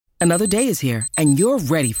Another day is here, and you're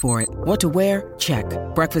ready for it. What to wear? Check.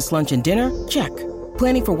 Breakfast, lunch, and dinner? Check.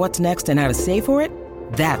 Planning for what's next and how to save for it?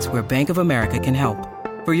 That's where Bank of America can help.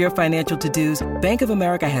 For your financial to-dos, Bank of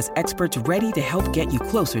America has experts ready to help get you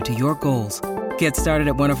closer to your goals. Get started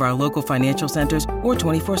at one of our local financial centers or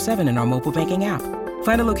 24/7 in our mobile banking app.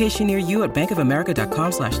 Find a location near you at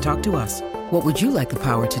bankofamerica.com/talktous. What would you like the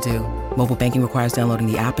power to do? Mobile banking requires downloading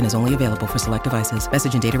the app and is only available for select devices.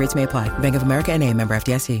 Message and data rates may apply. Bank of America N.A., member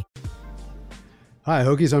FDIC. Hi,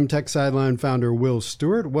 Hokies. I'm Tech Sideline founder Will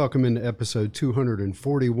Stewart. Welcome into episode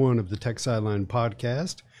 241 of the Tech Sideline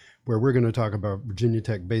podcast, where we're going to talk about Virginia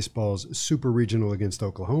Tech baseball's super regional against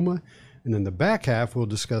Oklahoma. And in the back half, we'll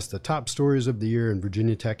discuss the top stories of the year in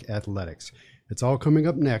Virginia Tech athletics. It's all coming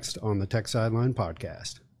up next on the Tech Sideline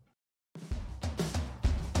podcast.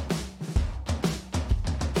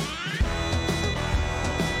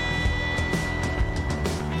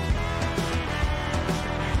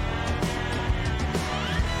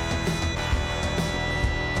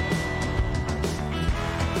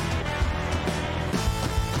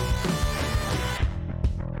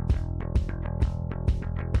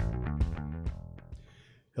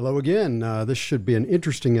 Hello again. This should be an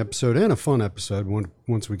interesting episode and a fun episode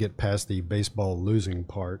once we get past the baseball losing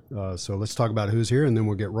part. So let's talk about who's here and then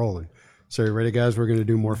we'll get rolling. So you ready, guys? We're going to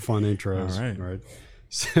do more fun intros. All right.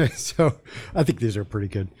 So I think these are pretty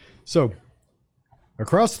good. So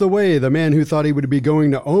across the way, the man who thought he would be going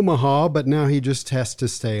to Omaha, but now he just has to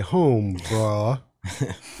stay home, brah.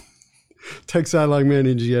 Tech Sideline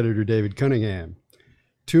Managing Editor David Cunningham.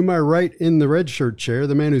 To my right in the red shirt chair,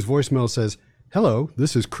 the man whose voicemail says, "Hello,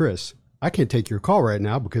 this is Chris. I can't take your call right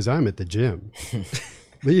now because I'm at the gym."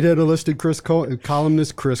 Lead analyst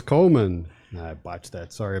columnist Chris Coleman. I botched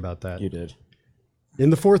that. Sorry about that. You did. In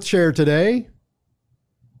the fourth chair today,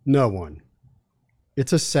 no one.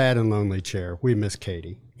 It's a sad and lonely chair. We miss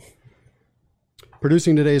Katie.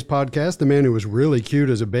 Producing today's podcast, the man who was really cute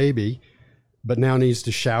as a baby, but now needs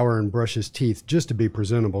to shower and brush his teeth just to be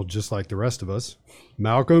presentable, just like the rest of us,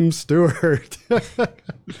 Malcolm Stewart.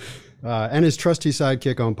 And his trusty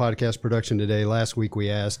sidekick on podcast production today. Last week we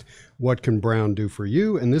asked, what can Brown do for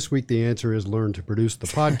you? And this week the answer is learn to produce the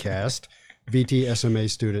podcast, VT SMA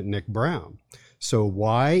student Nick Brown. So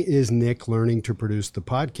why is Nick learning to produce the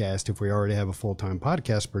podcast if we already have a full-time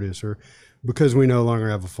podcast producer? Because we no longer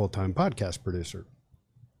have a full-time podcast producer.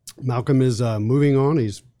 Malcolm is moving on.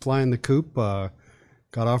 He's flying the coop. Got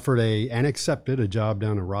offered and accepted a job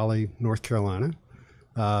down in Raleigh, North Carolina.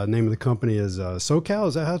 Name of the company is SoCal.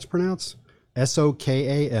 Is that how it's pronounced?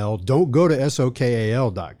 SOKAL. Don't go to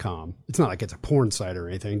SOKAL.com. It's not like it's a porn site or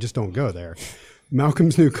anything. Just don't go there.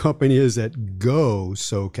 Malcolm's new company is at Go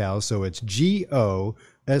SoCal. So it's GOSOKAL.com.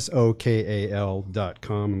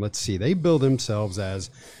 And let's see. They bill themselves as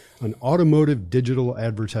an automotive digital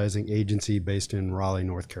advertising agency based in Raleigh,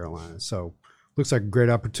 North Carolina. So looks like a great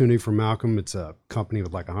opportunity for Malcolm. It's a company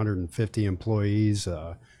with like 150 employees.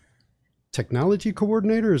 Technology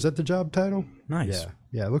coordinator, is that the job title? Nice.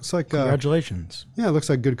 Yeah. It looks like Congratulations. it looks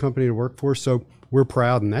like a good company to work for. So we're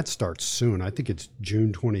proud, and that starts soon. I think it's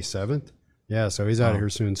June 27th. Yeah, so he's out of here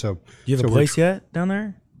soon. So Do you have a place yet down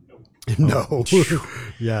there? No.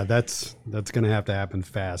 Yeah, that's going to have to happen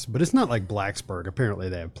fast. But it's not like Blacksburg. Apparently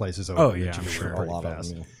they have places open. Oh, yeah, that you I'm can sure. work pretty A lot of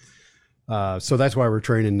fast. them, yeah. So that's why we're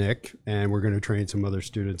training Nick, and we're going to train some other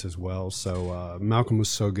students as well. So Malcolm was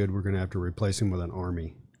so good, we're going to have to replace him with an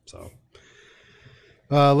army. So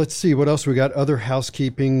let's see what else we got. Other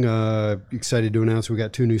housekeeping. Excited to announce we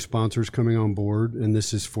got 2 new sponsors coming on board, and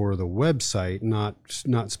this is for the website, not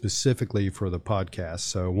specifically for the podcast.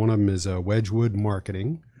 So one of them is Wedgwood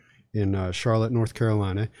Marketing in Charlotte, North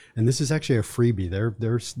Carolina, and this is actually a freebie.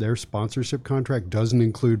 Their sponsorship contract doesn't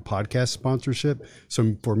include podcast sponsorship,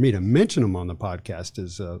 so for me to mention them on the podcast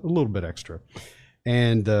is a little bit extra.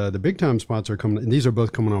 And the big time sponsor coming, and these are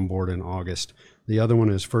both coming on board in August. The other one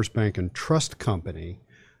is First Bank and Trust Company.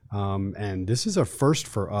 And this is a first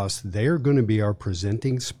for us. They're going to be our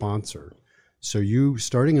presenting sponsor. So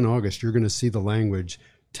starting in August, you're going to see the language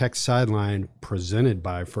Tech Sideline presented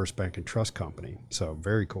by First Bank and Trust Company. So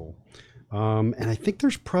very cool. And I think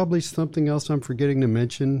there's probably something else I'm forgetting to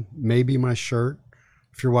mention. Maybe my shirt.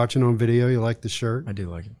 If you're watching on video, you like the shirt? I do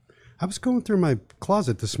like it. I was going through my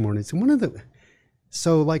closet this morning.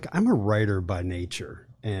 So I'm a writer by nature,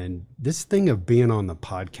 and this thing of being on the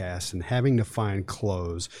podcast and having to find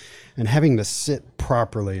clothes and having to sit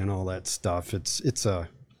properly and all that stuff, it's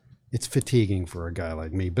fatiguing for a guy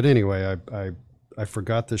like me. But anyway, I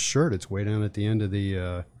forgot this shirt. It's way down at the end of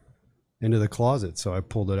the into the closet, so I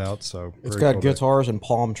pulled it out. So it's got guitars and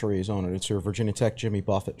palm trees on it. It's your Virginia Tech Jimmy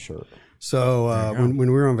Buffett shirt. So when we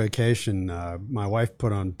were on vacation, my wife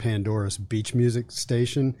put on Pandora's beach music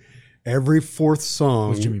station. Every fourth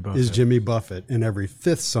song is Jimmy Buffett, and every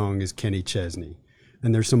fifth song is Kenny Chesney.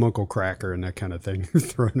 And there's some Uncle Cracker and that kind of thing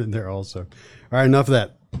thrown in there also. All right, enough of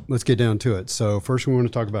that. Let's get down to it. So first we want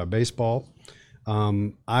to talk about baseball.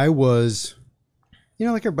 I was,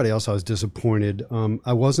 like everybody else, I was disappointed.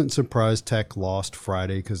 I wasn't surprised Tech lost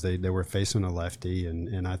Friday because they were facing a lefty,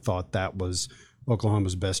 and I thought that was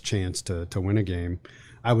Oklahoma's best chance to win a game.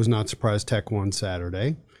 I was not surprised Tech won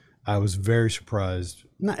Saturday. I was very surprised.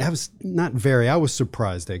 I was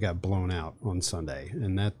surprised they got blown out on Sunday,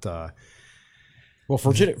 and that. Well,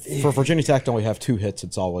 for Virginia Tech to only have 2 hits,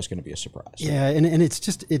 it's always going to be a surprise. Yeah, and it's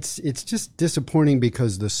just disappointing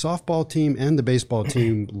because the softball team and the baseball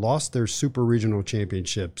team lost their super regional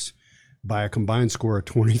championships by a combined score of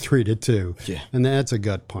 23-2. Yeah, and that's a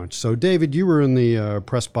gut punch. So, David, you were in the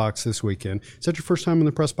press box this weekend. Is that your first time in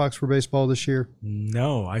the press box for baseball this year?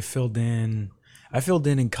 No, I filled in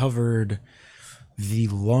and covered the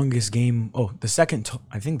longest game. The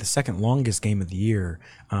second longest game of the year,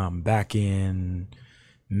 back in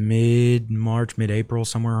mid-March, mid-April,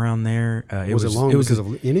 somewhere around there. Was it long because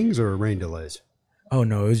of innings or rain delays? Oh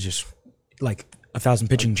no, it was just like 1,000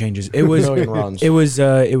 pitching changes. It was runs. It was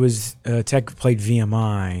Tech played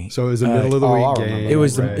VMI. So it was the middle of the week game. It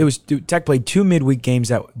was Tech played 2 midweek games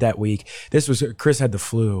that week. This was Chris had the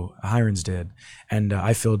flu, Hirons did, and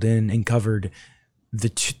I filled in and covered.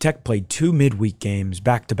 Tech played 2 midweek games,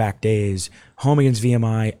 back-to-back days, home against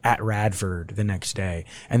VMI, at Radford the next day.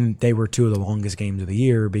 And they were 2 of the longest games of the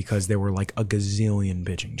year because there were like a gazillion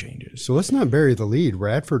pitching changes. So let's not bury the lead.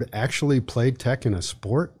 Radford actually played Tech in a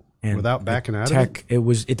sport without backing out of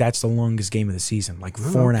it? That's the longest game of the season, like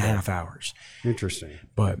 4.5 hours. Interesting.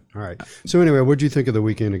 But all right. So anyway, what did you think of the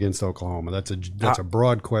weekend against Oklahoma? That's a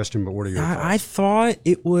broad question, but what are your thoughts? I thought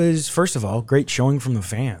it was, first of all, great showing from the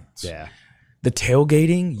fans. Yeah. The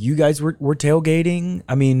tailgating, you guys were tailgating.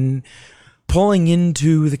 I mean, pulling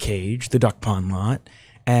into the cage, the duck pond lot,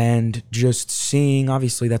 and just seeing,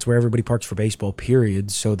 obviously that's where everybody parks for baseball,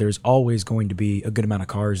 period. So there's always going to be a good amount of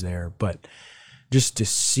cars there. But just to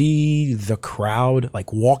see the crowd,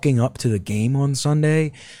 like walking up to the game on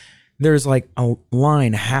Sunday, there's like a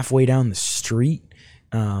line halfway down the street.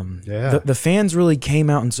 The fans really came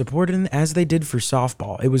out and supported, as they did for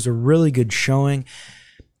softball. It was a really good showing.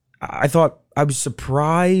 I thought I was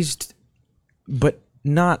surprised, but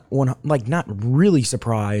not really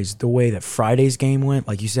surprised the way that Friday's game went.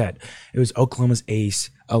 Like you said, it was Oklahoma's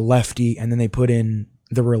ace, a lefty, and then they put in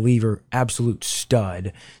the reliever, absolute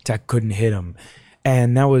stud. Tech couldn't hit him.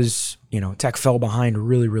 And that was, Tech fell behind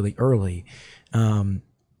really, really early.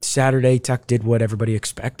 Saturday, Tech did what everybody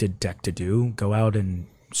expected Tech to do, go out and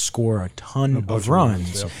score a ton of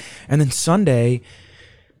runs. Yeah. And then Sunday,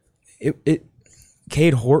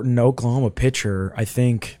 Cade Horton, Oklahoma pitcher, I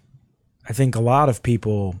think a lot of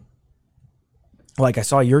people, like I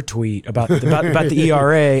saw your tweet about the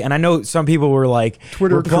ERA, and I know some people were like,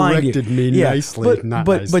 Twitter corrected me nicely,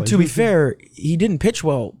 but to be fair, he didn't pitch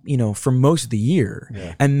well, for most of the year.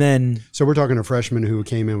 Yeah. And then, so we're talking a freshman who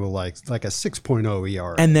came in with like a 6.0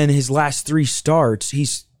 ERA. And then his last 3 starts,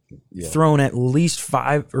 he's thrown at least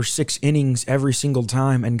 5 or 6 innings every single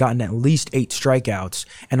time and gotten at least 8 strikeouts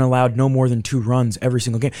and allowed no more than 2 runs every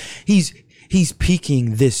single game. He's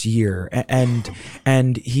peaking this year,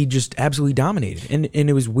 and he just absolutely dominated. And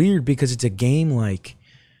it was weird because it's a game like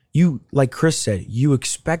Chris said, you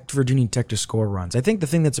expect Virginia Tech to score runs. I think the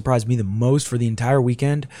thing that surprised me the most for the entire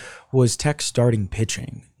weekend was Tech starting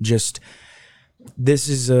pitching. Just, this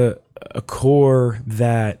is a core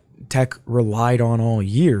that Tech relied on all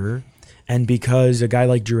year, and because a guy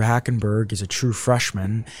like Drew Hackenberg is a true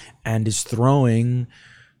freshman and is throwing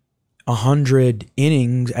 100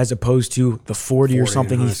 innings as opposed to the 40 or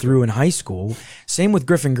something he threw in high school. Same with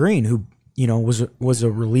Griffin Green, who was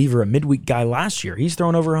a reliever, a midweek guy last year. He's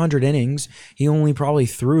thrown over 100 innings. He only probably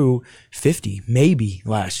threw 50, maybe,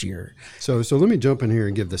 last year. So let me jump in here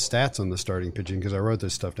and give the stats on the starting pitching because I wrote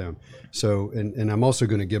this stuff down. So, and I'm also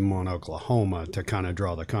going to give them on Oklahoma to kind of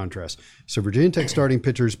draw the contrast. So Virginia Tech starting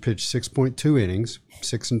pitchers pitched 6.2 innings,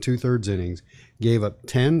 6 2/3 innings, gave up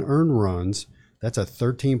 10 earned runs. That's a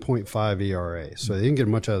 13.5 ERA. So they didn't get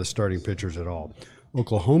much out of the starting pitchers at all.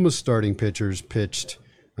 Oklahoma's starting pitchers pitched,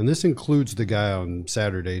 and this includes the guy on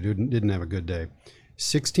Saturday who didn't have a good day,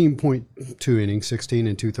 16.2 innings, 16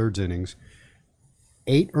 2/3 innings,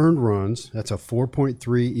 8 earned runs. That's a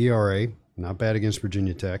 4.3 ERA. Not bad against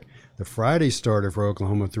Virginia Tech. The Friday starter for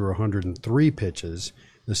Oklahoma threw 103 pitches.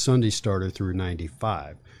 The Sunday starter threw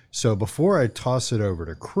 95. So before I toss it over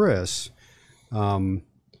to Chris,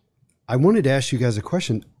 I wanted to ask you guys a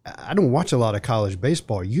question. I don't watch a lot of college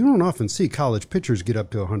baseball. You don't often see college pitchers get up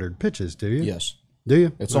to 100 pitches, do you? Yes. Do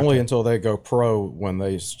you? It's only until they go pro when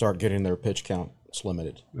they start getting their pitch counts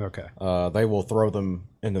limited. Okay. They will throw them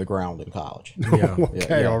into the ground in college. Yeah.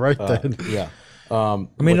 Okay, all right then. Yeah. I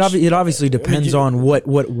mean, it obviously depends on what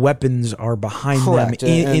weapons are behind Correct. them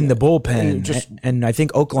in the bullpen. and And I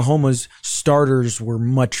think Oklahoma's starters were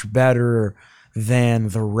much better than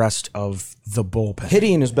the rest of the bullpen.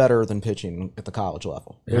 Hitting is better than pitching at the college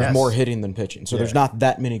level. There's Yes. more hitting than pitching. So there's not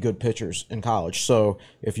that many good pitchers in college. So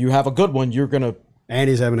if you have a good one, you're going to And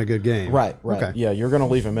he's having a good game. Right. Okay. Yeah, you're going to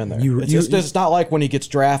leave him in there. You- It's not like when he gets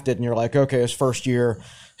drafted and you're like, okay, his first year,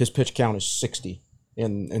 his pitch count is 60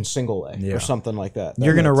 in single A Yeah. or something like that.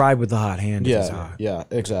 You're going to That's- ride with the hot hand. if it's Yeah, hot. yeah,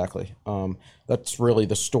 exactly. That's really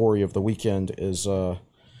the story of the weekend is the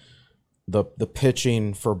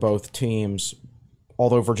pitching for both teams.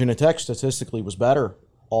 Although Virginia Tech statistically was better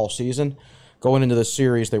all season, going into this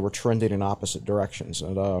series they were trending in opposite directions.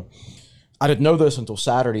 And I didn't know this until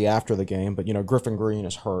Saturday after the game, but Griffin Green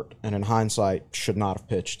is hurt, and in hindsight should not have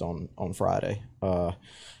pitched on Friday.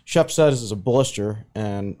 Shep says it's a blister,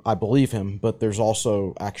 and I believe him, but there's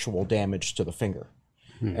also actual damage to the finger.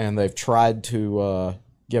 And they've tried to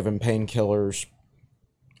give him painkillers,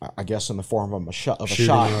 I guess in the form of a shot. Shooting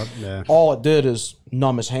up, yeah. All it did is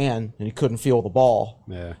numb his hand, and he couldn't feel the ball.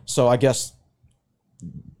 Yeah. So I guess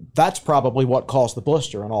that's probably what caused the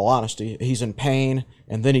blister, in all honesty. He's in pain,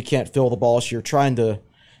 and then he can't feel the ball, so you're trying to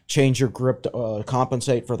change your grip to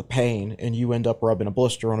compensate for the pain, and you end up rubbing a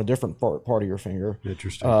blister on a different part of your finger.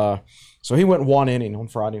 Interesting. So he went 1 inning on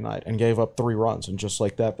Friday night and gave up 3 runs, and just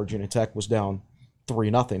like that, Virginia Tech was down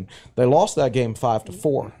 3-0. They lost that game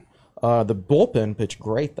 5-4. The bullpen pitched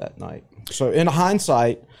great that night. So in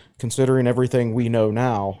hindsight, considering everything we know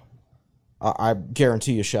now, I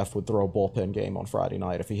guarantee you Chef would throw a bullpen game on Friday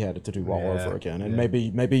night if he had it to do all over again. And maybe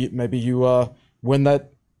you win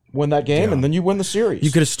that game and then you win the series.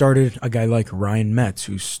 You could have started a guy like Ryan Metz,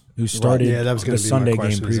 who started Yeah, that was gonna the be my Sunday game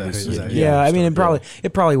question. Is that- previously. is that- yeah, I mean, start,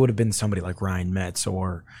 it probably would have been somebody like Ryan Metz,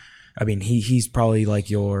 or I mean, he's probably like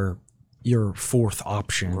your fourth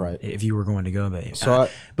option, Right. if you were going to go there. So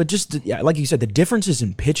but just like you said, the differences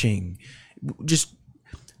in pitching, just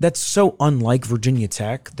that's so unlike Virginia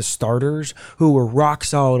Tech, the starters who were rock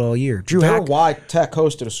solid all year. They're why Tech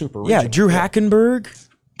hosted a super regional. Yeah, Drew Hackenberg,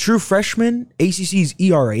 true freshman, ACC's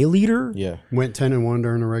ERA leader. Yeah. Went 10-1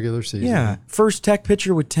 during the regular season. Yeah, first Tech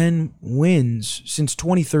pitcher with 10 wins since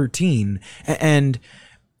 2013. And,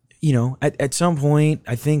 at some point,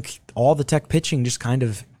 I think all the Tech pitching just kind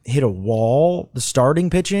of hit a wall, the starting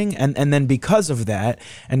pitching. And then because of that,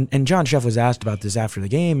 and John Sheff was asked about this after the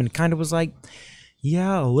game and kind of was like,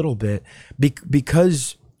 yeah, a little bit.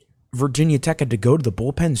 Because Virginia Tech had to go to the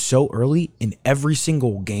bullpen so early in every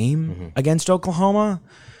single game against Oklahoma.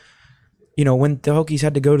 When the Hokies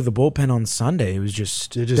had to go to the bullpen on Sunday, it was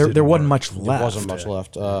just there didn't wasn't work. much left. There wasn't much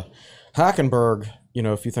left. Hackenberg,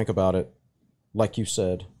 if you think about it, like you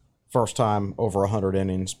said, first time over 100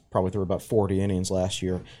 innings, probably threw about 40 innings last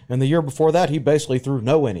year. And the year before that, he basically threw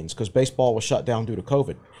no innings because baseball was shut down due to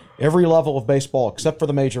COVID. Every level of baseball, except for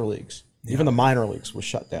the major leagues, even the minor leagues, was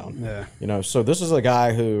shut down. Yeah. So this is a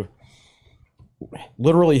guy who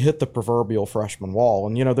literally hit the proverbial freshman wall.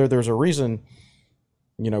 And, there's a reason,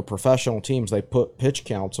 professional teams, they put pitch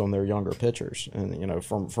counts on their younger pitchers, and,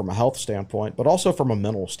 from a health standpoint, but also from a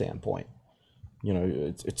mental standpoint.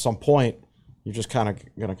 At some point, you're just kind of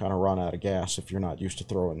going to run out of gas if you're not used to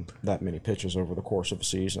throwing that many pitches over the course of a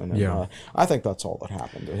season. And I think that's all that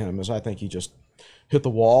happened to him. Is I think he just hit the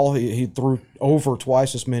wall. He threw over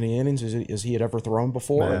twice as many innings as he had ever thrown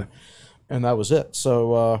before, and that was it.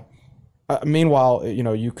 So, meanwhile,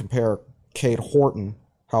 you compare Cade Horton,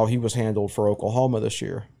 how he was handled for Oklahoma this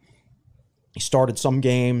year. He started some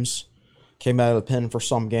games, came out of the pen for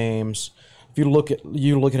some games. If you look at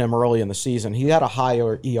him early in the season, he had a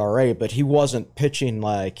higher ERA, but he wasn't pitching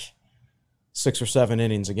like 6 or 7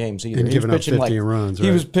 innings a game either. And He was giving up pitching 50 like runs, he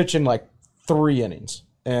right? was pitching like 3 innings,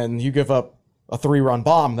 and you give up a 3-run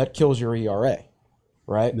bomb, that kills your ERA,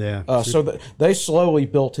 right? Yeah. So they slowly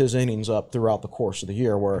built his innings up throughout the course of the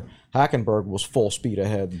year, where Hackenberg was full speed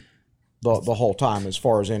ahead the whole time as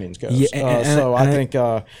far as innings goes. Yeah, I think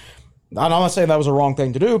I'm not saying that was the wrong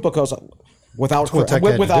thing to do, because without what Tech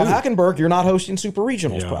had to do. Hackenberg, you're not hosting super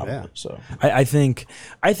regionals probably. Yeah. So I think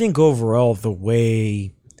overall the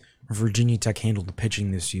way Virginia Tech handled the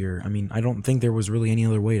pitching this year, I mean, I don't think there was really any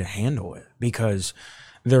other way to handle it, because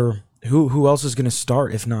who else is going to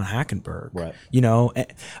start if not Hackenberg? Right.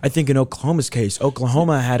 I think in Oklahoma's case,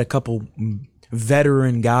 Oklahoma had a couple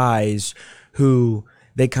veteran guys who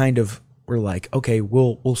they kind of were like, okay,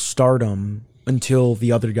 we'll start them until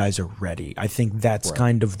the other guys are ready. I think that's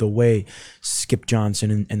kind of the way Skip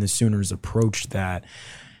Johnson and the Sooners approached that.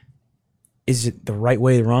 Is it the right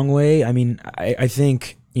way, the wrong way? I mean, I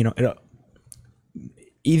think,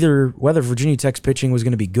 either whether Virginia Tech's pitching was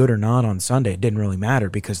going to be good or not on Sunday, it didn't really matter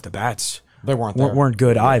because the bats weren't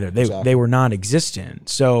good either. They were non-existent.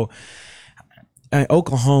 So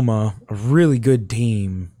Oklahoma, a really good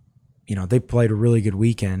team, they played a really good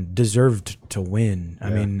weekend, deserved to win. I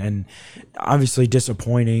mean, and obviously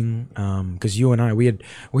disappointing because you and I, we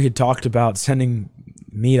had talked about sending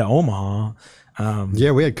me to Omaha.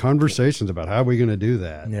 We had conversations about how we're going to do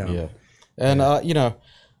that. Yeah. And,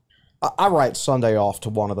 I write Sunday off to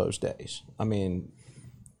one of those days. I mean,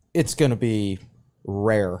 it's going to be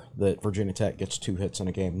rare that Virginia Tech gets 2 hits in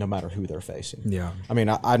a game, no matter who they're facing. Yeah. I mean,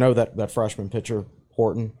 I know that freshman pitcher,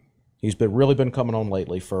 Horton, he's really been coming on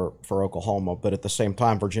lately for Oklahoma, but at the same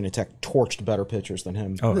time, Virginia Tech torched better pitchers than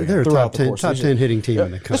him. They're a top 10 hitting team in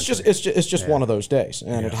the country. It's just one of those days,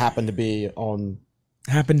 and it happened to be on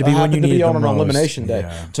when you needed on an most. elimination day.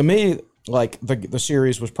 Yeah. To me, like the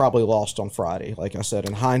series was probably lost on Friday. Like I said,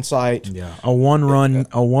 in hindsight, a one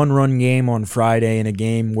run game on Friday in a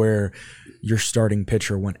game where your starting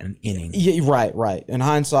pitcher went an inning. Yeah, right. In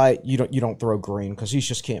hindsight, you don't throw Green because he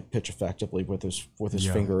just can't pitch effectively with his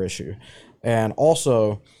finger issue, and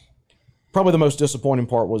also probably the most disappointing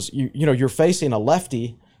part was you're facing a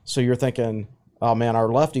lefty, so you're thinking, oh man, our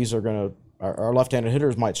left-handed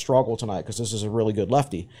hitters might struggle tonight because this is a really good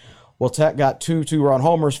lefty. Well, Tech got 2 2-run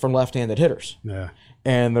homers from left-handed hitters. Yeah.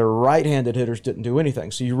 And their right-handed hitters didn't do anything.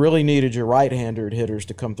 So you really needed your right-handed hitters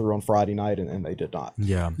to come through on Friday night, and they did not.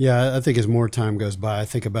 Yeah. Yeah, I think as more time goes by, I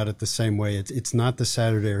think about it the same way. It's not the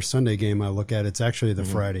Saturday or Sunday game I look at. It's actually the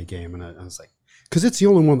Friday game. And I was like, because it's the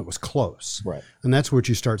only one that was close. Right. And that's what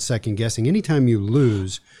you start second-guessing. Anytime you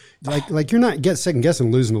lose, like you're not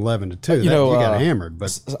second-guessing losing 11-2. You got hammered.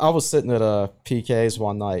 But I was sitting at PK's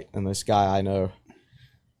one night, and this guy I know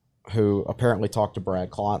who apparently talked to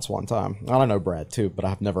Brad Klontz one time. I don't know Brad too, but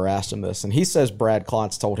I've never asked him this. And he says Brad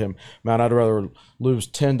Klontz told him, man, I'd rather lose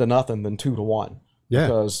 10-0 than 2-1. Yeah.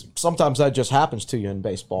 Because sometimes that just happens to you in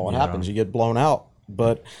baseball. It happens. You get blown out.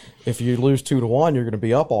 But if you lose 2-1, you're going to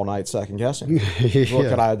be up all night second guessing. What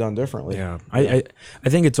could I have done differently? Yeah. I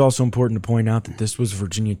think it's also important to point out that this was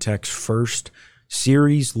Virginia Tech's first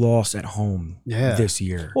series loss at home this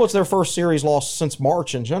year. Well, it's their first series loss since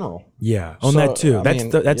March in general. Yeah, on that too.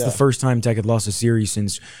 That's the first time Tech had lost a series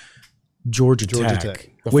since Georgia Tech.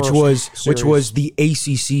 Which was the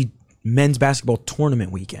ACC men's basketball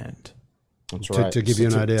tournament weekend. That's right. To give you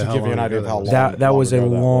an idea, of how long that was a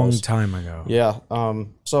long was. time ago. Yeah.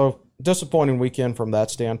 So disappointing weekend from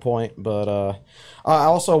that standpoint, but I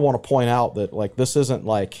also want to point out that this isn't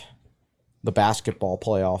like the basketball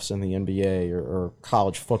playoffs in the NBA or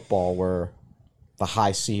college football where the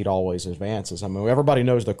high seed always advances. I mean, everybody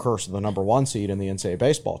knows the curse of the number 1 seed in the NCAA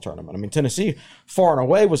baseball tournament. I mean, Tennessee far and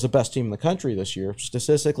away was the best team in the country this year,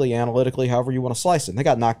 statistically, analytically, however you want to slice it. And they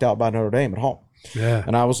got knocked out by Notre Dame at home. Yeah.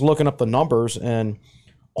 And I was looking up the numbers, and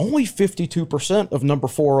only 52% of number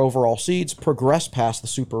 4 overall seeds progressed past the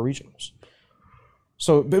super regionals.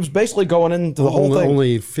 So it was basically going into the whole thing.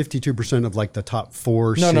 Only 52% of the top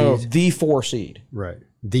 4 seeds? No, the 4 seed. Right.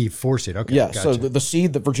 The 4 seed. Okay. Yeah, gotcha. so the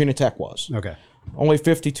seed that Virginia Tech was. Okay. Only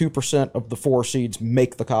 52% of the 4 seeds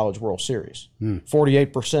make the College World Series.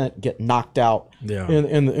 48% get knocked out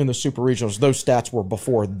in the super regionals. Those stats were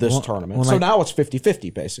before this tournament. So now it's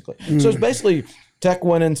 50-50, basically. So it's basically Tech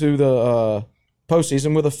went into the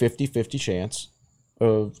postseason with a 50-50 chance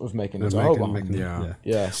of making it to Oklahoma.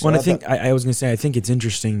 Yeah. So I think I was going to say, I think it's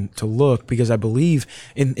interesting to look because I believe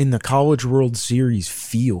in the College World Series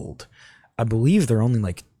field, I believe there are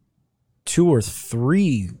only 2 or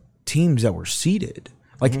 3 teams that were seeded.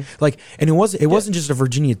 And it wasn't just a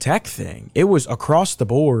Virginia Tech thing. It was across the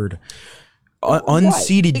board.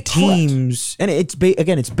 Unseeded teams, and it's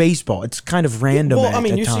baseball. It's kind of random. Well, I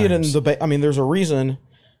mean, you times. see it in the. There's a reason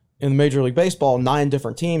in Major League Baseball 9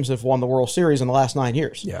 different teams have won the World Series in the last 9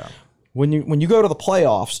 years. Yeah. When you go to the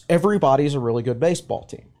playoffs, everybody's a really good baseball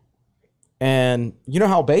team, and you know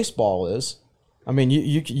how baseball is. I mean,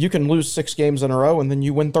 you can lose 6 games in a row, and then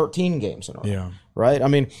you win 13 games in a row. Yeah. Right. I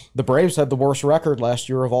mean, the Braves had the worst record last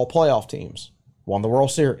year of all playoff teams. Won the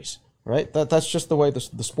World Series. Right. That's just the way the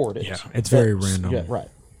sport is. Yeah. It's very random. Yeah. Right.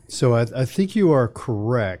 So I think you are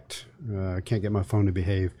correct. I can't get my phone to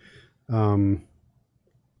behave.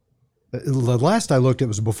 The last I looked, it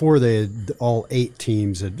was before they had all 8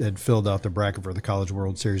 teams had filled out the bracket for the College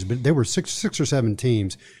World Series. But there were six or seven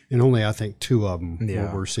teams, and only I think 2 of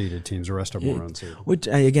them were seeded teams. The rest of them were unseeded. Which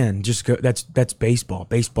again, that's baseball.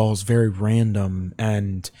 Baseball is very random,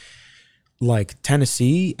 and like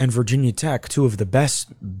Tennessee and Virginia Tech, 2 of the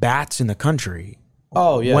best bats in the country.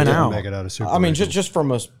 Went out. Make it out of Super I mean, Regional. just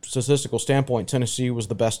from a statistical standpoint, Tennessee was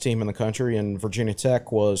the best team in the country, and Virginia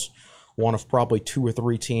Tech was one of probably 2 or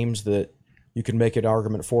 3 teams that you can make an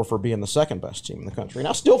argument for being the second best team in the country. And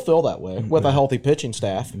I still feel that way with a healthy pitching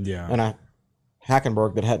staff and a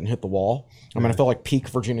Hackenberg that hadn't hit the wall. I mean, I feel like peak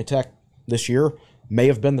Virginia Tech this year may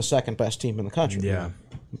have been the second best team in the country. Yeah.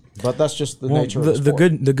 But that's just the nature of the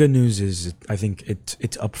sport. The good news is I think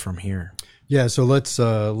it's up from here. Yeah, so let's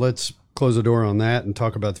close the door on that and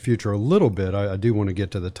talk about the future a little bit. I do want to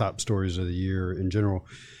get to the top stories of the year in general.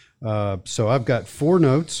 So I've got 4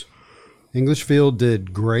 notes. English Field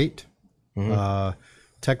did great.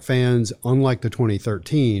 Tech fans, unlike the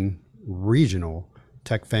 2013 regional,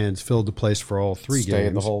 Tech fans filled the place for all 3 games.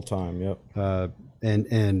 Stayed the whole time, yep.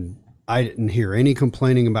 And I didn't hear any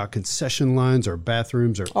complaining about concession lines or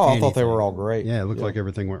bathrooms or anything. I thought they were all great. Yeah, it looked like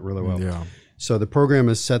everything went really well. Yeah. So the program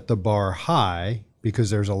has set the bar high because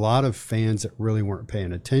there's a lot of fans that really weren't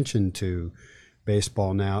paying attention to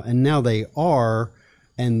baseball now. And now they are,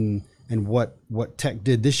 and what Tech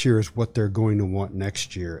did this year is what they're going to want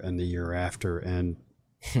next year and the year after. And,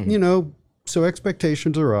 so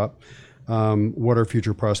expectations are up. What are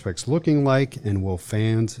future prospects looking like, and will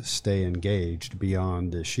fans stay engaged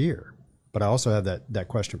beyond this year? But I also have that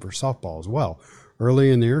question for softball as well.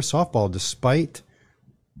 Early in the year, softball, despite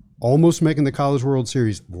almost making the College World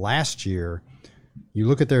Series last year, you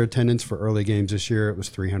look at their attendance for early games this year, it was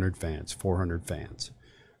 300 fans, 400 fans.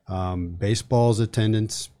 Baseball's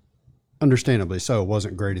attendance, understandably so,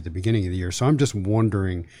 wasn't great at the beginning of the year. So I'm just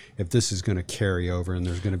wondering if this is going to carry over and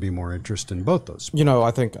there's going to be more interest in both those sports.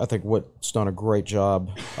 I think Whit's done a great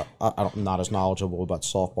job. I'm not as knowledgeable about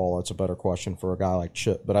softball. That's a better question for a guy like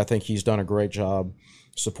Chip. But I think he's done a great job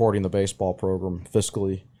supporting the baseball program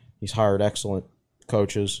fiscally. He's hired excellent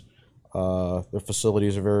coaches. Their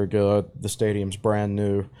facilities are very good. The stadium's brand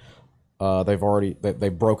new.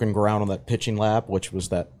 They've broken ground on that pitching lab, which was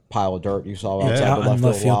that pile of dirt you saw outside the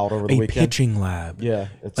left field wild over the weekend. A pitching lab. Yeah,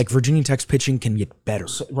 like Virginia Tech's pitching can get better.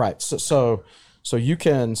 Right. So you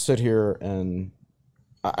can sit here and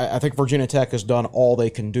I think Virginia Tech has done all they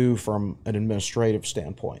can do from an administrative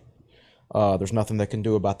standpoint. There's nothing they can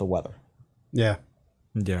do about the weather. Yeah.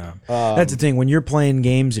 Yeah, that's the thing. When you're playing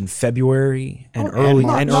games in February and early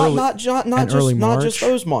March, not just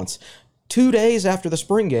those months. 2 days after the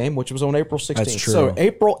spring game, which was on April 16th. That's true. So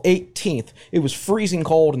April 18th, it was freezing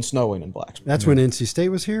cold and snowing in Blacksburg. That's when NC State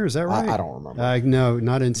was here. Is that right? I don't remember. No,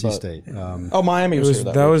 not NC State. Miami was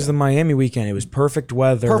here. That was the Miami weekend. It was perfect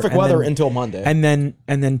weather. Perfect weather until Monday. And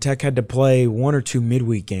then Tech had to play 1 or 2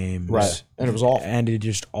 midweek games. Right, and it was awful. And it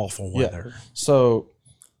just awful weather. Yeah. So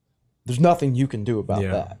there's nothing you can do about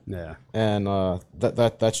that. Yeah. And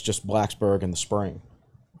that's just Blacksburg in the spring.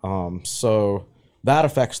 So that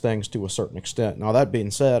affects things to a certain extent. Now, that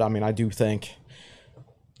being said, I mean, I do think,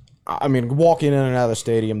 walking in and out of the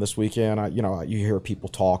stadium this weekend, you hear people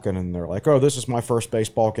talking and they're like, oh, this is my first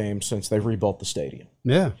baseball game since they rebuilt the stadium.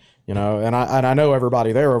 Yeah. And I know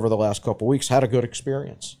everybody there over the last couple of weeks had a good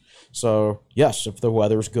experience. So, yes, if the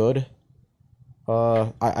weather's good,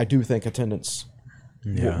 I do think attendance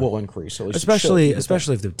will increase. At least especially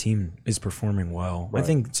if the team is performing well. Right. I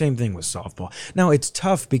think same thing with softball. Now, it's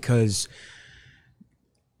tough because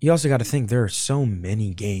you also got to think there are so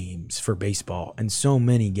many games for baseball and so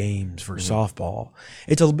many games for softball.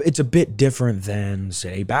 It's a bit different than,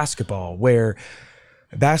 say, basketball, where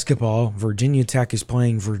basketball, Virginia Tech is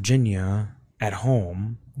playing Virginia at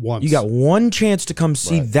home. Once. You got one chance to come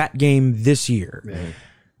see that game this year. Right.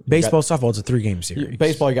 Baseball, softball, it's a 3-game series.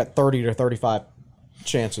 Baseball, you got 30 to 35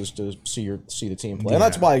 chances to see the team play. And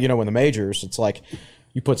that's why, in the majors, it's like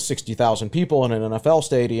you put 60,000 people in an NFL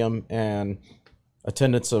stadium and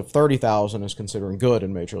attendance of 30,000 is considered good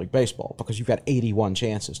in Major League Baseball because you've got 81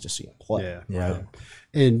 chances to see them play. Yeah. Right.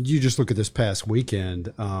 And you just look at this past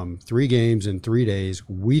weekend, 3 games in 3 days.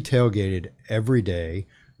 We tailgated every day.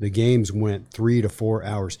 The games went 3 to 4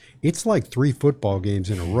 hours. It's like 3 football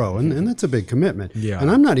games in a row, and that's a big commitment. Yeah.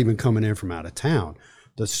 And I'm not even coming in from out of town.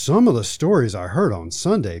 Some of the stories I heard on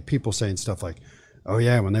Sunday, people saying stuff like, oh,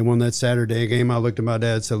 yeah, when they won that Saturday game, I looked at my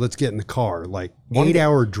dad and said, let's get in the car. Like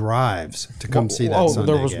 8-hour drives to come see that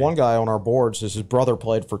Sunday game. One guy on our boards, his brother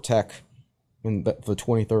played for Tech in the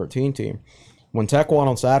 2013 team. when Tech won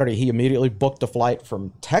on Saturday, he immediately booked a flight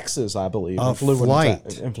from Texas, I believe, and flew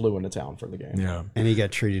into town for the game. Yeah. And he got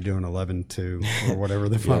treated to an 11-2 or whatever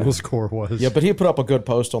the final score was. Yeah, but he put up a good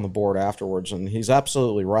post on the board afterwards, and he's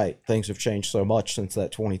absolutely right. Things have changed so much since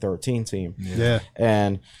that 2013 team. Yeah.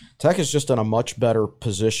 And Tech is just in a much better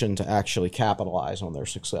position to actually capitalize on their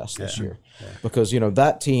success this year. Yeah. Because,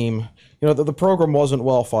 that team, the program wasn't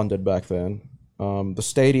well funded back then. The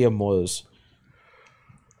stadium was...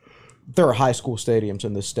 There are high school stadiums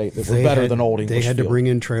in this state that were better than Old English They had Field. to bring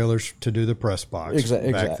in trailers to do the press box.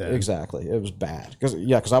 Exactly. It was bad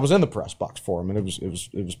because I was in the press box for them, and it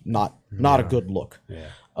was not a good look. Yeah.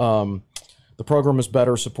 The program is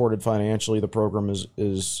better supported financially. The program is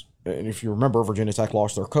and if you remember, Virginia Tech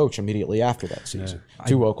lost their coach immediately after that season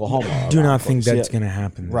to Oklahoma. Do not think that's going to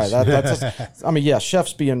happen. Right. That's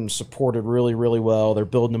Chef's being supported really, really well. They're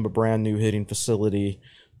building him a brand new hitting facility.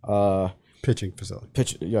 Pitching facility.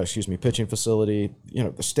 Pitching facility.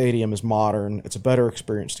 The stadium is modern. It's a better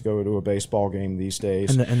experience to go to a baseball game these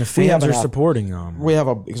days. And the fans are supporting them. We have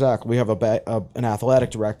an athletic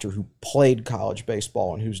director who played college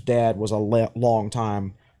baseball and whose dad was a long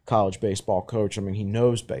time college baseball coach. I mean, he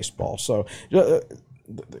knows baseball. So,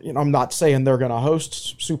 I'm not saying they're going to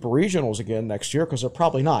host super regionals again next year because they're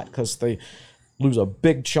probably not because they lose a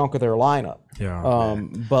big chunk of their lineup. Yeah.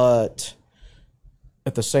 But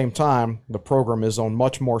at the same time, the program is on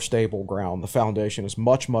much more stable ground. The foundation is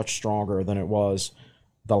much, much stronger than it was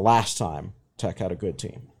the last time Tech had a good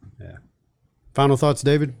team. Yeah. Final thoughts,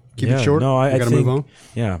 David? Keep it short. No, I got to think, move on.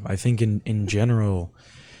 Yeah, I think in general,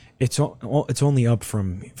 it's only up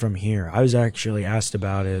from here. I was actually asked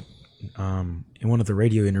about it in one of the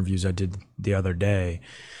radio interviews I did the other day.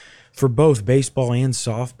 For both baseball and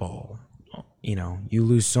softball, you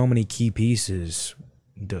lose so many key pieces.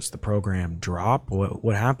 Does the program drop?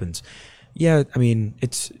 What happens? Yeah, I mean,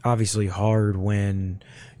 it's obviously hard when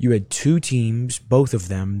you had two teams, both of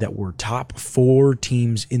them, that were top 4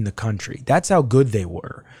 teams in the country. That's how good they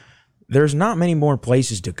were. There's not many more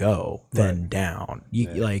places to go than down.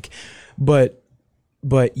 But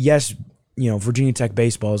yes, Virginia Tech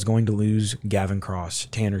baseball is going to lose Gavin Cross,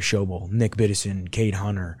 Tanner Schobel, Nick Biddison, Cade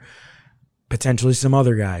Hunter, potentially some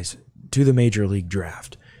other guys to the major league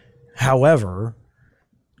draft. However,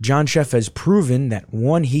 John Sheff has proven that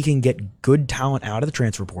 1, he can get good talent out of the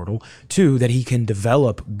transfer portal. 2, that he can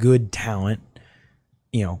develop good talent,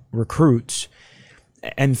 recruits.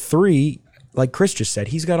 And 3, like Chris just said,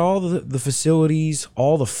 he's got all the facilities,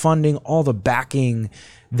 all the funding, all the backing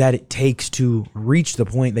that it takes to reach the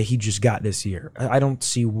point that he just got this year. I don't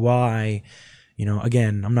see why,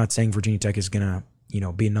 again, I'm not saying Virginia Tech is going to,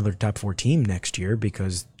 be another top 4 team next year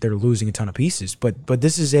because they're losing a ton of pieces. But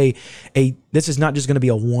this is this is not just going to be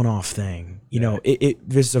a one-off thing.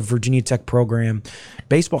 This is a Virginia Tech program,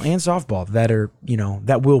 baseball and softball, that are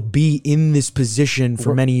that will be in this position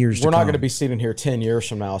for many years to come. We're not going to be sitting here 10 years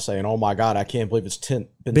from now saying, "Oh my God, I can't believe it's been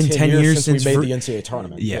 10 years since we made the NCAA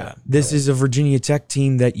tournament." Yeah, this is a Virginia Tech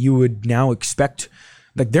team that you would now expect.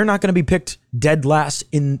 Like, they're not going to be picked dead last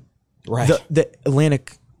in the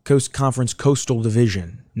Atlantic Coast Conference Coastal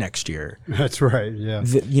Division next year. That's right. Yeah.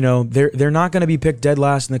 They're not going to be picked dead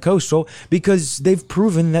last in the Coastal because they've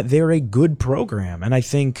proven that they're a good program. And I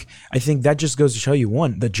think that just goes to show you,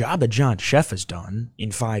 one, the job that John Sheff has done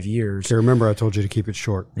in 5 years. Okay, remember I told you to keep it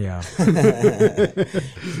short. Yeah.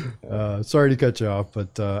 Sorry to cut you off,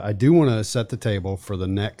 but I do want to set the table for the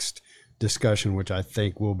next discussion, which I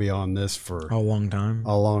think will be on this for a long time.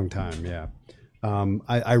 A long time, yeah.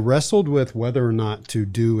 I wrestled with whether or not to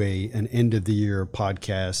do an end of the year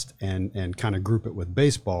podcast and kind of group it with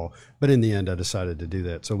baseball, but in the end I decided to do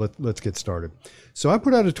that. So let's get started. So I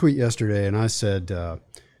put out a tweet yesterday and I said,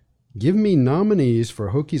 give me nominees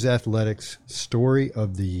for Hokies Athletics Story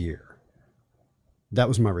of the Year. That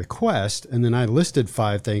was my request, and then I listed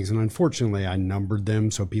 5 things, and unfortunately I numbered them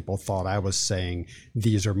so people thought I was saying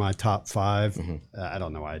these are my top 5. Mm-hmm. I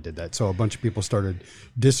don't know why I did that. So a bunch of people started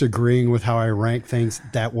disagreeing with how I rank things.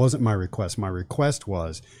 That wasn't my request. My request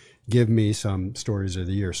was give me some stories of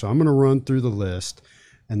the year. So I'm going to run through the list,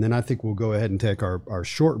 and then I think we'll go ahead and take our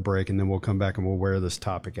short break, and then we'll come back and we'll wear this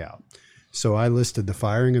topic out. So I listed the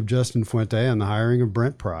firing of Justin Fuente and the hiring of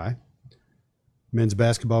Brent Pry, men's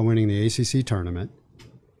basketball winning the ACC tournament,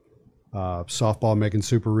 softball making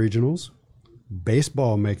super regionals,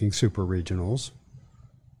 baseball making super regionals.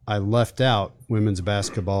 I left out women's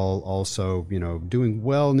basketball also, doing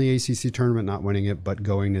well in the ACC tournament, not winning it, but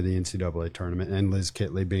going to the NCAA tournament, and Liz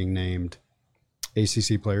Kitley being named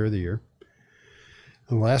ACC Player of the Year.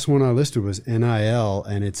 The last one I listed was NIL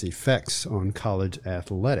and its effects on college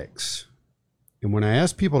athletics. And when I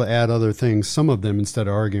asked people to add other things, some of them, instead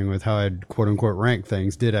of arguing with how I'd quote unquote rank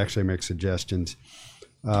things, did actually make suggestions.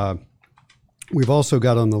 We've also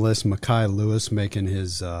got on the list Mekhi Lewis making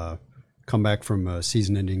his comeback from a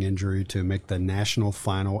season-ending injury to make the national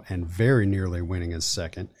final and very nearly winning his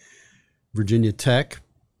second. Virginia Tech,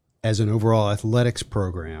 as an overall athletics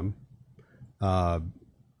program,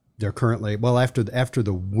 they're currently, well, after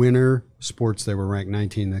the winter sports, they were ranked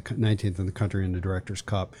 19th in the country in the Directors'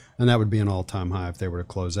 Cup, and that would be an all-time high if they were to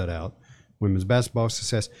close that out. Women's basketball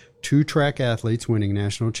success, 2 track athletes winning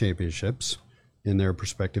national championships in their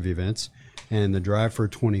respective events, and the Drive for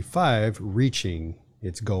 25 reaching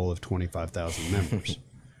its goal of 25,000 members.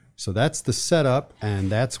 So that's the setup,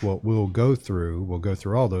 and that's what we'll go through. We'll go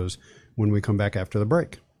through all those when we come back after the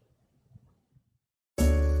break.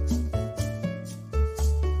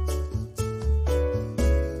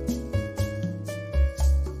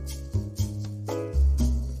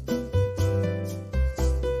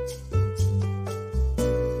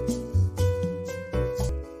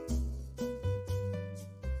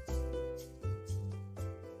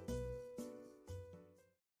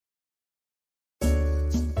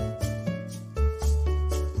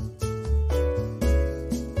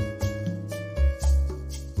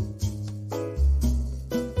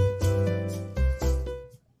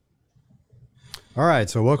 All right,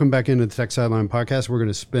 so welcome back into the Tech Sideline Podcast. We're going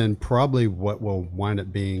to spend probably what will wind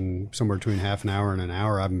up being somewhere between half an hour and an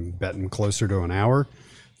hour. I'm betting closer to an hour,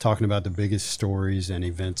 talking about the biggest stories and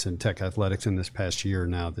events in Tech athletics in this past year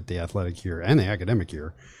now that the athletic year and the academic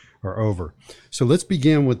year are over. So let's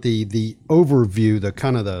begin with the overview, the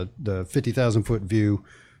kind of the 50,000-foot view.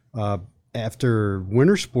 After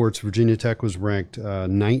winter sports, Virginia Tech was ranked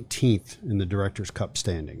 19th in the Directors' Cup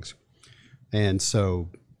standings. And so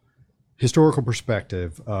historical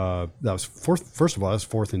perspective, that was fourth. First of all, that was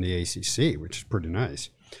 4th in the ACC, which is pretty nice.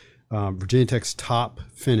 Virginia Tech's top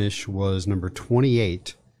finish was number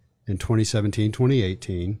 28 in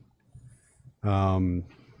 2017-2018,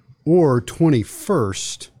 or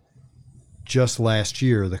 21st just last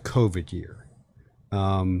year, the COVID year.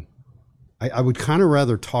 I would kind of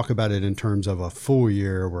rather talk about it in terms of a full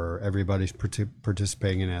year where everybody's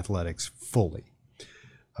participating in athletics fully.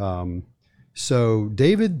 So,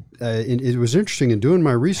 David, it was interesting in doing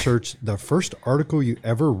my research. The first article you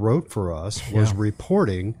ever wrote for us was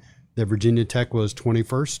reporting that Virginia Tech was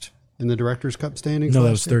 21st in the Directors' Cup standings. No,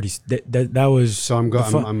 that was 30. That was. So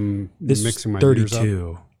I'm mixing my 32.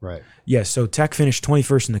 years up. Right. Yeah. So Tech finished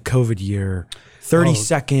 21st in the COVID year,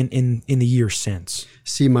 32nd in the year since.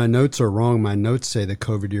 See, my notes are wrong. My notes say the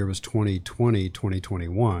COVID year was 2020,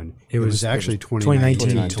 2021. It was actually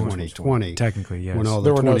 2019, 2020. Technically, yes. When all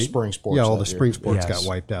there were no spring sports. Yeah, all the spring sports got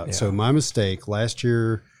wiped out. Yeah. So my mistake. Last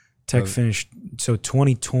year, Tech finished, so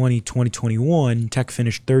 2020, 2021, Tech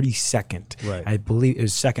finished 32nd. Right. I believe it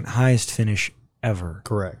was second highest finish ever.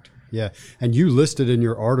 Correct. Yeah. And you listed in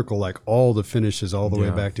your article like all the finishes all the way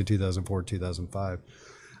back to 2004, 2005.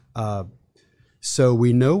 So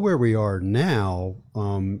we know where we are now,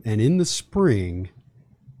 and in the spring,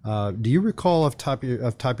 do you recall off top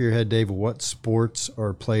of your head, Dave, what sports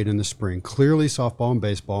are played in the spring? Clearly softball and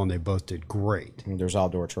baseball, and they both did great. And there's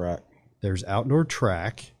outdoor track. There's outdoor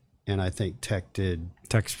track, and I think Tech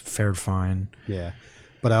fared fine. Yeah.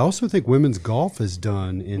 But I also think women's golf is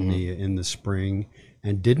done in the spring,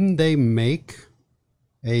 and didn't they make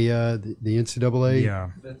the NCAA? Yeah.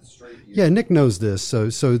 Yeah, Nick knows this.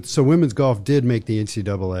 So women's golf did make the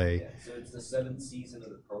NCAA. Yeah, so it's the 7th season of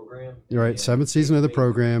the program. Right, 7th season of the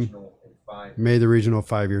program. Made the regional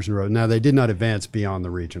 5 years in a row. Now they did not advance beyond the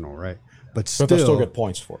regional, right? But they still get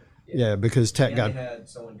points for it. Yeah, because Tech they had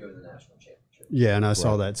someone go to the national championship. Yeah, and I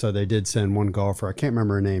saw that. So they did send one golfer. I can't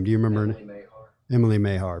remember her name. Do you remember her name? Emily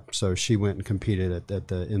Mahar. So she went and competed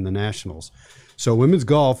in the nationals. So women's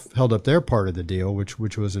golf held up their part of the deal,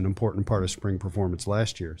 which was an important part of spring performance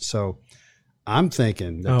last year. So I'm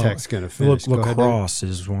thinking that Tech's going to finish. Lacrosse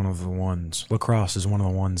is one of the ones. Lacrosse is one of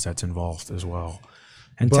the ones that's involved as well.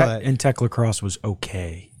 And Tech lacrosse was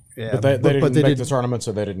okay. Yeah, but they didn't make the tournament,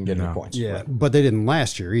 so they didn't get any points. Yeah, but they didn't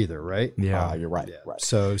last year either, right? Yeah, you're right. Yeah. Right.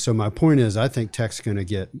 So my point is, I think Tech's going to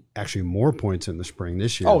get actually more points in the spring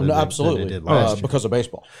this year. Oh, no, absolutely, than they did last year. Because of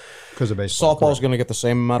baseball. Because of baseball. Softball's going to get the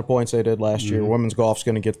same amount of points they did last year. Women's golf's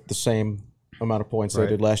going to get the same amount of points they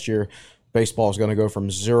did last year. Baseball is going to go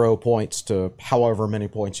from 0 points to however many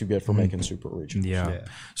points you get for making super regional. Yeah.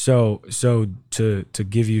 So to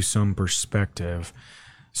give you some perspective,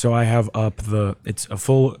 so I have up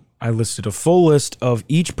I listed a full list of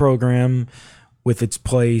each program with its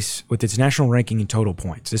place, with its national ranking and total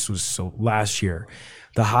points. This was last year.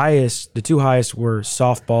 The two highest were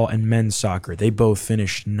softball and men's soccer. They both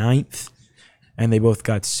finished 9th and they both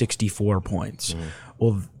got 64 points.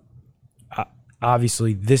 Well,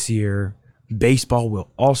 obviously this year, baseball will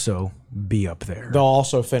also be up there. They'll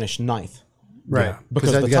also finish ninth. Right. Yeah.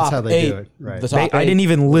 Because that's the top how they eight, do it. Right. the top I eight- didn't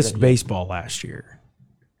even list baseball last year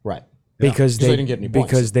Right. because They didn't get any points.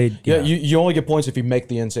 because they You only get points if you make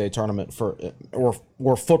the NCAA tournament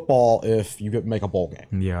or football if you make a bowl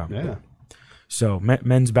game. yeah. Yeah. So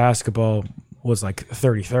men's basketball was like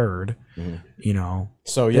 33rd. You know,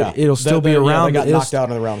 So yeah, it'll still be around. They got it'll knocked out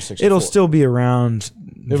in the round of 64. It'll still be around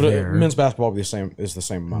there. Men's basketball will be the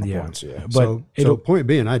same amount of Yeah. points. Yeah. But So it'll point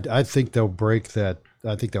being, I think they'll break that.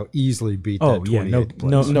 I think they'll easily beat Oh that yeah, 28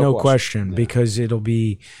 place. no No question, because it'll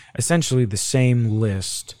be essentially the same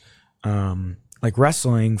list. Like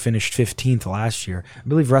wrestling finished 15th last year. I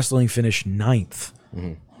believe wrestling finished 9th,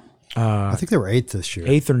 I think they were 8th this year.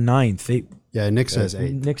 8th or 9th. Yeah, Nick says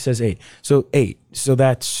 8th. Nick says 8. So 8. So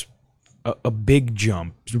that's a big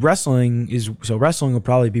jump. Wrestling will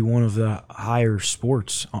probably be one of the higher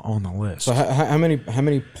sports on the list. So how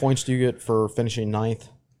many points do you get for finishing ninth?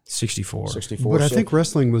 64. 64. But I So- think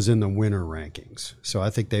wrestling was in the winner rankings, so I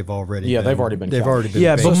think they've already they've already been counted.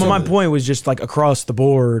 Yeah, but based my on point was just like across the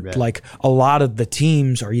board, Right. like a lot of the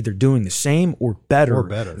teams are either doing the same or better,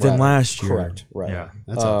 than Right. last year. Correct. Right. Yeah.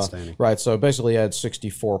 That's outstanding. Right. So basically, I had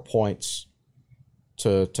 64 points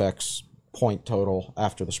to Tech's point total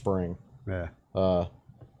after the spring, Yeah.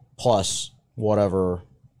 plus whatever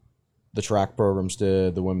the track programs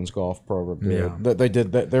did, the women's golf program did. Yeah. They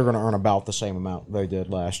did. They're going to earn about the same amount they did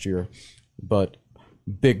last year, but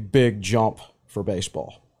big jump for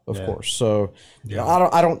baseball, of course. So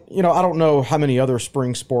I don't know how many other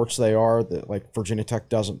spring sports they are that like Virginia Tech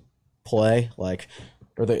doesn't play. Like,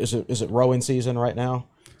 is it rowing season right now?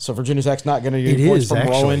 So Virginia Tech's not going to get It points is, from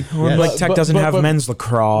actually. rowing. Yes. Like Tech doesn't have men's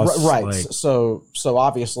lacrosse. Right. like- So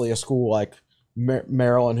obviously a school like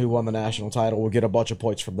Maryland, who won the national title, will get a bunch of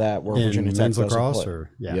points from that. Where In Virginia Tech men's doesn't lacrosse, play. or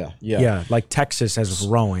yeah, like Texas has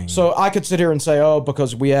rowing. So I could sit here and say, oh,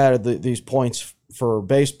 because we added these points for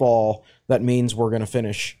baseball, that means we're going to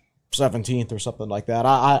finish 17th or something like that.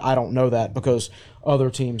 I don't know that because other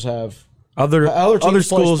teams have other teams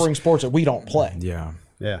play schools. spring sports that we don't play. Yeah.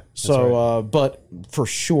 Yeah. So, but for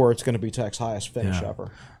sure, it's going to be Tech's highest finish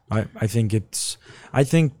ever. I think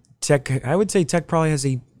Tech. I would say Tech probably has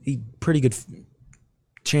a pretty good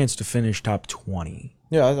chance to finish top 20.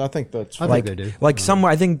 Yeah, I think that's I Like think they do. like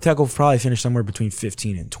somewhere. I think Tech will probably finish somewhere between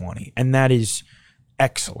 15 and 20, and that is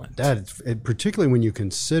excellent. Particularly when you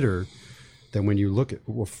consider that when you look at,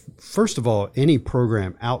 well, first of all, any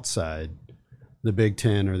program outside the Big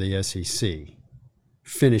Ten or the SEC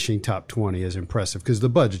finishing top 20 is impressive because the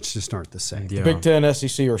budgets just aren't the same. Yeah. Big Ten,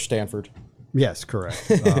 SEC, or Stanford. Yes,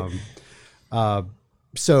 correct.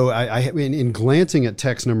 So in glancing at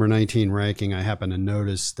Tech's number 19 ranking, I happened to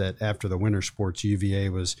notice that after the winter sports, UVA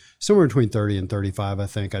was somewhere between 30 and 35, I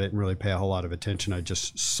think. I didn't really pay a whole lot of attention. I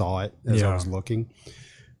just saw it as I was looking.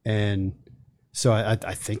 And so I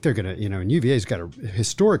think they're going to, and UVA's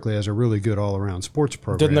historically has a really good all-around sports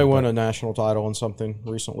program. Didn't they win a national title in something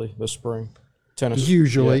recently this spring? Tennis.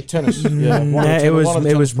 Usually. Yeah, tennis. Yeah. It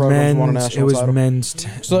was men's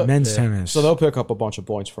So- tennis. So they'll pick up a bunch of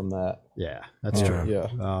points from that. Yeah, that's true. Yeah.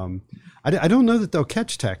 I don't know that they'll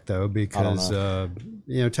catch Tech though, because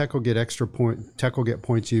Tech will get extra point. Tech will get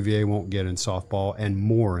points UVA won't get in softball, and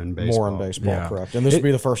more in baseball. More in baseball, Yeah. correct. And this will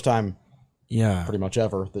be the first time yeah. pretty much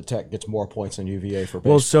ever that Tech gets more points than UVA for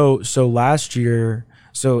baseball. Well, so last year,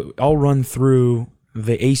 so I'll run through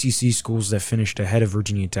the ACC schools that finished ahead of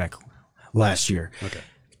Virginia Tech last year. Okay.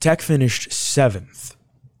 Tech finished 7th.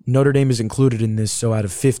 Notre Dame is included in this, so out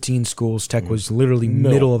of 15 schools, Tech was literally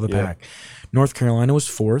middle of the pack. North Carolina was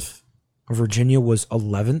 4th. Virginia was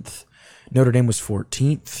 11th. Notre Dame was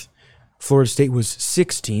 14th. Florida State was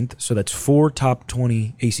 16th, so that's 4 top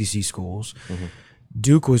 20 ACC schools.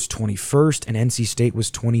 Duke was 21st, and NC State was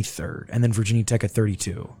 23rd, and then Virginia Tech at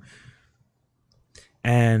 32.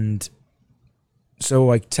 And so,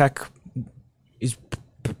 like, Tech is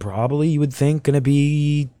probably, you would think, going to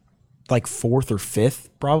be like 4th or 5th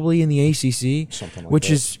probably in the ACC, Something like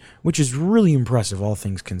which is really impressive, all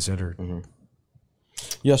things considered.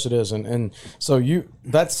 Yes, it is. And so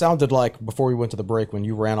that sounded like before we went to the break when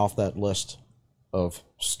you ran off that list of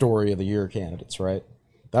story of the year candidates, right?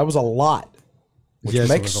 That was a lot, which Yes,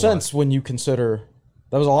 it makes was a sense when you consider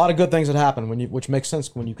that was a lot of good things that happened which makes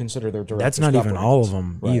sense when you consider their direct. That's not even all of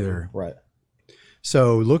them either. Right.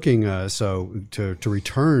 So looking, to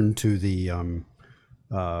return to the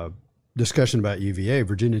discussion about UVA,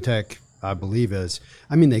 Virginia Tech I believe is,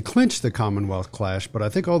 I mean, they clinched the Commonwealth Clash, but I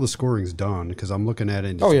think all the scoring's done because I'm looking at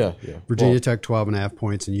it. Oh, yeah. Virginia Well, Tech 12.5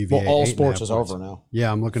 points and UVA. Well, all 8.5 sports is points. over now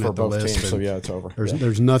Yeah, I'm looking for at the both list. teams. So, and yeah, it's over.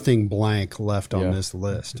 There's nothing blank left on Yeah. this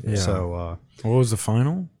list. Yeah. So What was the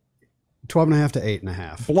final? 12.5 to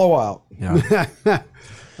 8.5. Blowout. Yeah.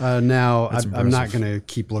 Now, That's I'm not impressive. going to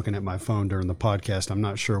keep looking at my phone during the podcast. I'm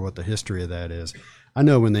not sure what the history of that is. I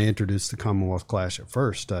know when they introduced the Commonwealth Clash at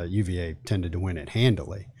first, UVA tended to win it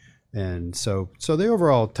handily. And so the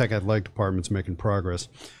overall Tech Athletic Department's making progress.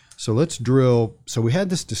 So let's drill. So we had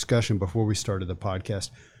this discussion before we started the podcast.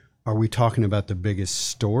 Are we talking about the biggest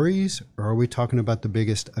stories or are we talking about the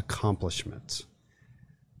biggest accomplishments?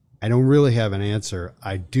 I don't really have an answer.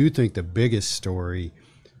 I do think the biggest story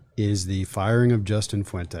is the firing of Justin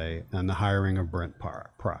Fuente and the hiring of Brent Pry.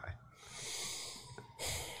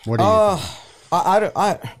 What do you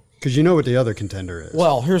think? Because you know what the other contender is.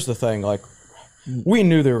 Well, here's the thing. Like, we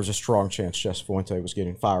knew there was a strong chance Justin Fuente was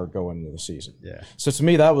getting fired going into the season. Yeah. So to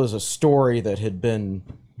me, that was a story that had been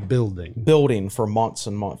building for months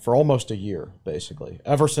and months, for almost a year, basically.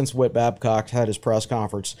 Ever since Whit Babcock had his press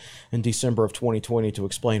conference in December of 2020 to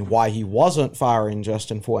explain why he wasn't firing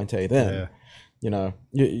Justin Fuente then. Yeah. You know,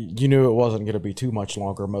 you knew it wasn't going to be too much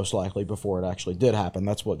longer, most likely, before it actually did happen.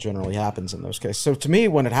 That's what generally happens in those cases. So to me,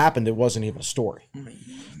 when it happened, it wasn't even a story.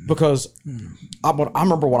 Because I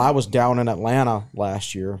remember when I was down in Atlanta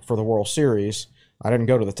last year for the World Series, I didn't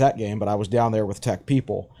go to the Tech game, but I was down there with Tech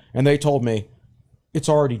people, and they told me, it's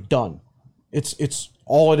already done. It's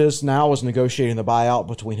all it is now is negotiating the buyout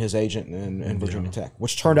between his agent and Virginia Tech,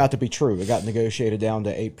 which turned out to be true. It got negotiated down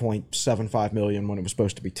to $8.75 million when it was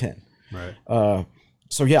supposed to be 10. Right.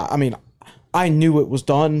 So yeah, I mean, I knew it was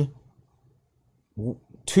done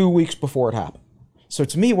 2 weeks before it happened. So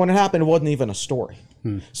to me, when it happened, it wasn't even a story.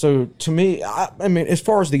 So to me, I mean, as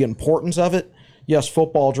far as the importance of it, yes,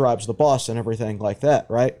 football drives the bus and everything like that,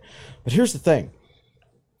 right? But here's the thing.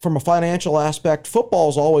 From a financial aspect, football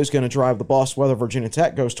is always going to drive the bus whether Virginia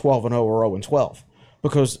Tech goes 12-0 or 0-12,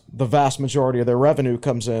 because the vast majority of their revenue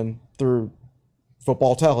comes in through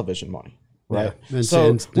football television money. Right, Yeah. And so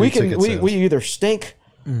and we ticket can sales. we either stink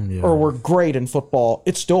or we're great in football.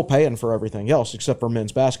 It's still paying for everything else except for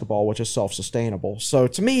men's basketball, which is self-sustainable. So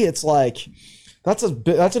to me, it's like that's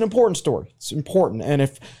an important story. It's important, and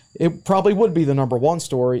if it probably would be the number one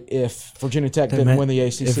story if Virginia Tech didn't win the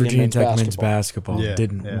ACC if in Virginia men's Tech basketball. men's basketball Yeah,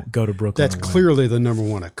 didn't yeah. go to Brooklyn. That's and win. clearly the number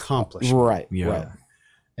one accomplishment. Right, Yeah. right.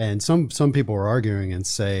 And some people are arguing and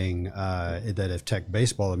saying that if Tech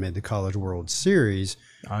baseball had made the College World Series,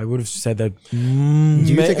 I would have said that. do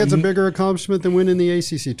you think it's a bigger accomplishment than winning the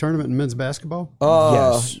ACC tournament in men's basketball?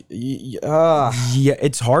 Yes. Yeah, Yeah,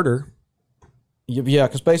 it's harder.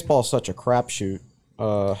 because baseball is such a crapshoot.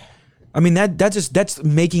 I mean that's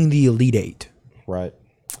making the Elite Eight. Right.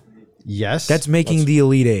 Yes. That's making the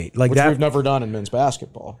Elite Eight. Like Which that. we've never done in men's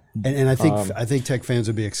basketball. and I think Tech fans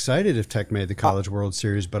would be excited if Tech made the College World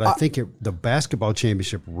Series, but I think the basketball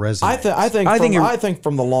championship resonates. I think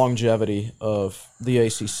from the longevity of the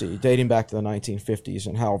ACC, dating back to the 1950s,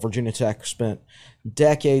 and how Virginia Tech spent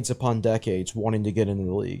decades upon decades wanting to get into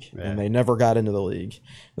the league, and they never got into the league.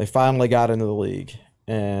 They finally got into the league,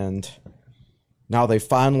 and now they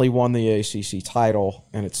finally won the ACC title,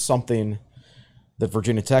 and it's something that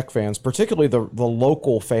Virginia Tech fans, particularly the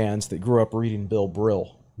local fans that grew up reading Bill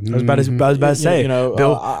Brill. I was about to say, You know,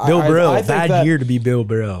 Bill Brill, I think bad that- year to be Bill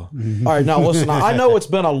Brill. All right, now listen, I know it's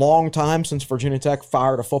been a long time since Virginia Tech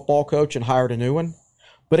fired a football coach and hired a new one,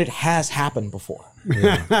 but it has happened before.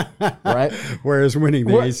 Right? Whereas winning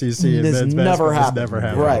the ACC in This men's never basketball has happened. never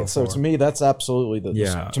happened. Right. So before. to me, that's absolutely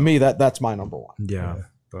Yeah. to me that's my number one. Yeah,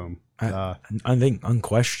 Boom. I think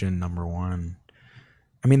unquestioned number one.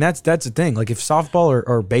 I mean that's the thing. Like if softball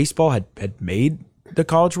or baseball had made the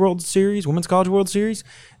College World Series, Women's College World Series,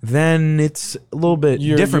 then it's a little bit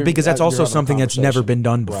different because that's you're also having a something that's never conversation. been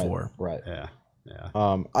done Right, before. Right.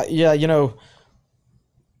 Yeah. You know,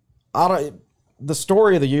 the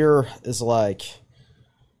story of the year is like,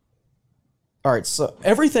 all right, so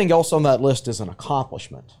everything else on that list is an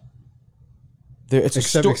accomplishment. It's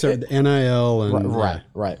Except the NIL and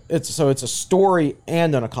right. It's a story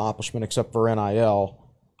and an accomplishment, except for NIL.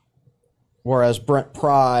 Whereas Brent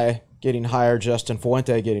Pry getting hired, Justin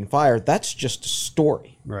Fuente getting fired, that's just a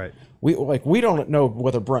story. Right. We don't know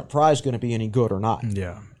whether Brent Pry is going to be any good or not.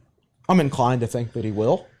 Yeah. I'm inclined to think that he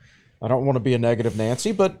will. I don't want to be a negative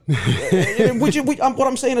Nancy, but what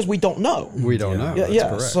I'm saying is we don't know. We don't know. That's Yeah.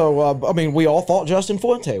 correct. So I mean, we all thought Justin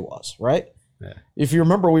Fuente was right. If you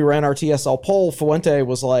remember, we ran our TSL poll. Fuente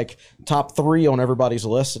was like top 3 on everybody's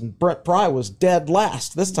list, and Brent Pry was dead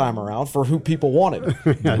last this time around for who people wanted.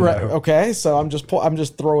 Right, okay, so I'm just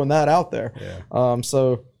throwing that out there. Yeah.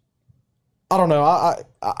 So I don't know.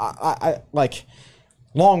 I like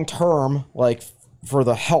long term, like for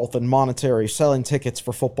the health and monetary, selling tickets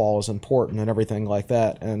for football is important and everything like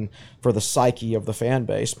that, and for the psyche of the fan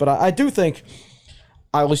base. But I do think,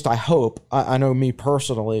 at least I hope, I know me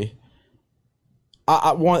personally,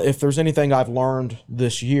 I want, if there's anything I've learned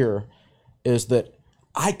this year, is that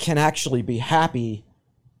I can actually be happy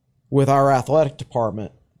with our athletic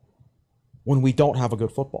department when we don't have a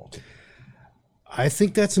good football team. I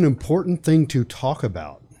think that's an important thing to talk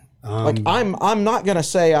about. Like I'm not gonna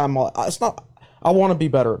say it's not. I want to be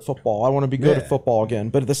better at football. I want to be good at football again.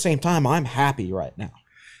 But at the same time, I'm happy right now.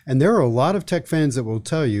 And there are a lot of Tech fans that will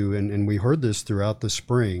tell you, and we heard this throughout the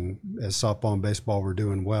spring as softball and baseball were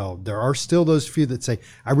doing well, there are still those few that say,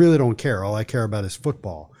 I really don't care. All I care about is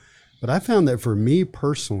football. But I found that for me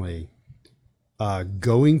personally,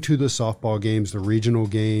 going to the softball games, the regional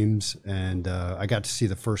games, and I got to see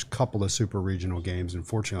the first couple of super regional games.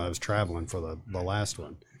 Unfortunately, I was traveling for the last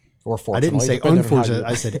one. Or fortunately. I didn't say unfortunately.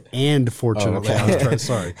 I said and fortunately. Oh, okay.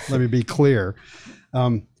 Sorry. Let me be clear.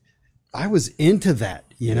 I was into that,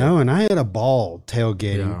 you know, and I had a ball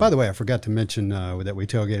tailgating. Yeah. By the way, I forgot to mention that we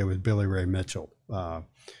tailgated with Billy Ray Mitchell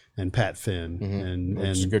and Pat Finn. Mm-hmm. And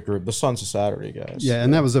it's a good group. The Sons of Saturday guys. Yeah,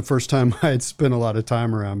 and that was the first time I had spent a lot of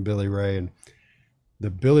time around Billy Ray. And the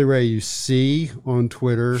Billy Ray you see on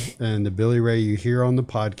Twitter and the Billy Ray you hear on the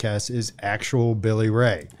podcast is actual Billy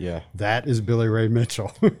Ray. Yeah. That is Billy Ray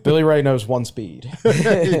Mitchell. Billy Ray knows one speed.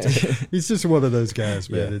 He's just one of those guys,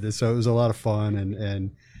 man. Yeah. So it was a lot of fun.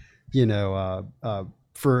 And you know,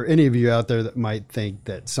 for any of you out there that might think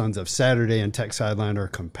that Sons of Saturday and Tech Sideline are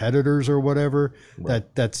competitors or whatever, right.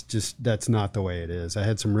 that's not the way it is. I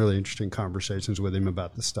had some really interesting conversations with him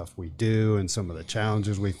about the stuff we do and some of the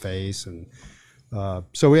challenges we face. And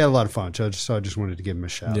so we had a lot of fun. So I just wanted to give him a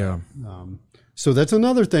shout out. So that's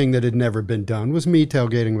another thing that had never been done was me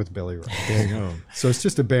tailgating with Billy Ray. There you go. So it's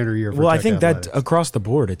just a banner year for Well, Tech I think athletics. that across the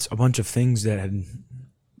board, it's a bunch of things that had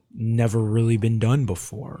never really been done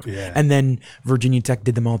before. Yeah. And then Virginia Tech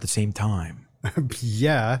did them all at the same time.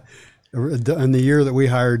 Yeah. In the year that we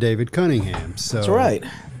hired David Cunningham. So that's right.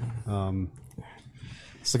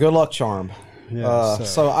 It's the good luck charm. Yeah,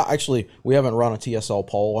 so actually, we haven't run a TSL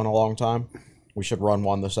poll in a long time. We should run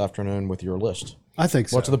one this afternoon with your list. I think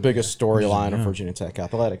so. What's the biggest storyline of Virginia Tech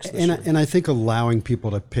athletics this year? And I think allowing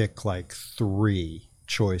people to pick like 3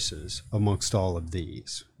 choices amongst all of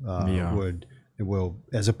these will,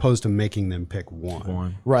 as opposed to making them pick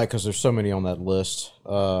one. Right, because there's so many on that list.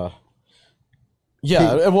 Well,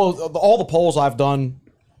 all the polls I've done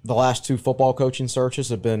the last 2 football coaching searches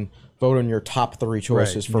have been vote on your top 3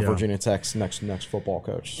 choices for Virginia Tech's next football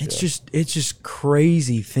coach. It's just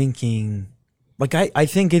crazy thinking. Like I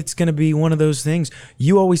think it's going to be one of those things.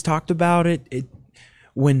 You always talked about it.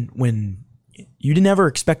 When you never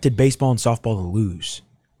expected baseball and softball to lose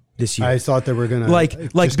this year. I thought they were going to like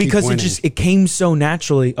because it came so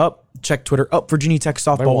naturally. Check Twitter. Virginia Tech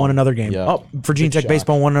softball won another game. Yeah. Virginia Tech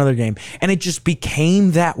baseball won another game, and it just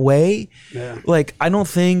became that way. Yeah. Like I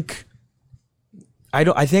think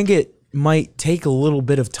it might take a little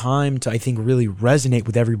bit of time to, I think, really resonate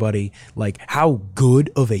with everybody, like how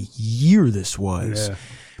good of a year this was. Yeah.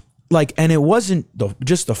 Like, and it wasn't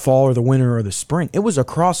just the fall or the winter or the spring. It was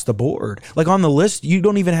across the board. Like on the list, you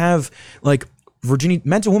don't even have like Virginia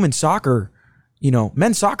men's and women's soccer. You know,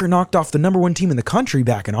 men's soccer knocked off the #1 team in the country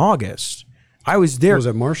back in August. I was there. Was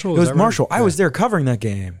it Marshall? It was Marshall. Right? I was there covering that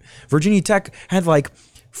game. Virginia Tech had like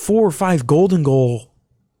 4 or 5 Golden Goal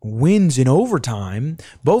wins in overtime.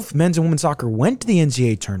 Both men's and women's soccer went to the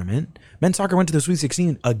NCAA tournament. Men's soccer went to the Sweet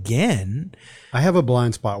 16 again. I have a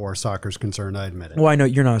blind spot where soccer's concerned. I admit it. Well, I know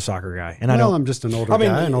you're not a soccer guy, and I'm just an older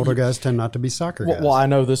guy, and older guys tend not to be soccer guys. Well, I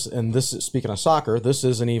know this, and this is, speaking of soccer, this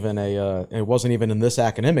isn't even it wasn't even in this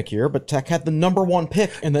academic year, but Tech had the #1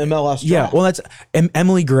 pick in the MLS draft. Yeah, well, that's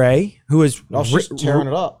Emily Gray, who has tearing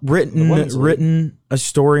it up. Written a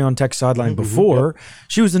story on Tech Sideline before. Yep.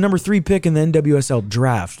 She was the #3 pick in the NWSL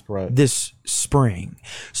draft this spring.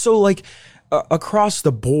 So, like, across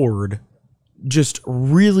the board, just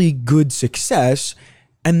really good success.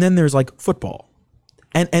 And then there's like football.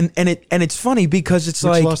 And it's funny because it's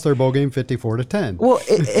Which like lost their bowl game 54-10. Well,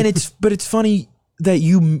 but it's funny that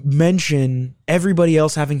you mention everybody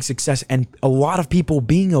else having success and a lot of people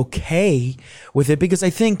being okay with it, because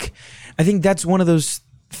I think that's one of those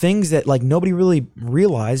things that like nobody really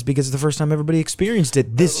realized because it's the first time everybody experienced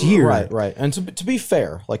it this year. Right. And to be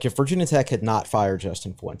fair, like if Virginia Tech had not fired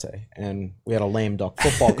Justin Fuente and we had a lame duck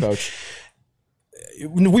football coach,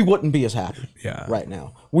 we wouldn't be as happy right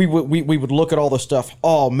now. We would look at all the stuff.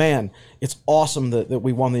 Oh man, it's awesome that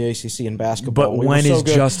we won the ACC in basketball. But when is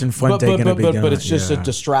Justin Fuente going to be done? But it's just a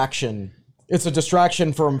distraction. It's a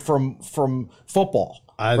distraction from football.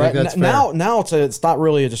 I think that's fair. Now it's not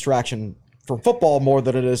really a distraction from football more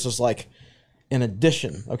than it is just like an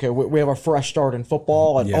addition. Okay, we have a fresh start in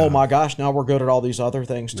football, and oh my gosh, now we're good at all these other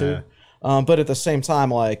things too. But at the same time,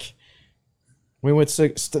 like we went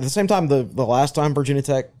at the same time the last time Virginia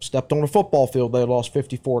Tech stepped on a football field, they lost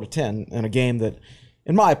 54-10 in a game that,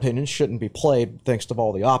 in my opinion, shouldn't be played thanks to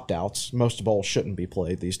all the opt-outs. Most bowls shouldn't be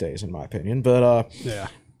played these days, in my opinion. But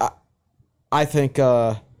I think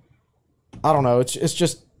I don't know. It's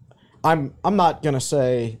just. I'm not gonna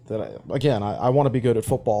say that I want to be good at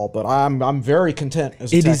football, but I'm very content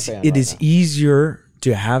as a Tech fan. It is easier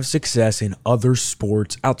to have success in other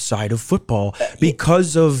sports outside of football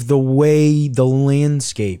because of the way the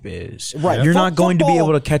landscape is. Right, you're not going to be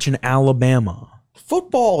able to catch an Alabama.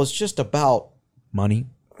 Football is just about money.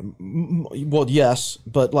 Well, yes,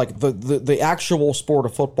 but like the actual sport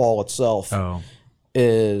of football itself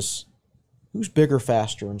is who's bigger,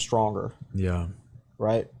 faster, and stronger. Yeah.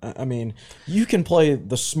 Right? I mean, you can play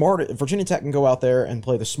the smartest. Virginia Tech can go out there and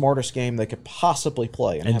play the smartest game they could possibly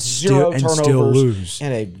play and have zero turnovers still lose.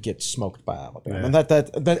 And they get smoked by Alabama. And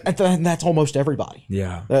that's almost everybody.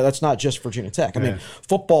 Yeah. That's not just Virginia Tech. I mean,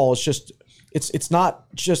 football is just it's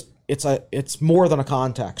more than a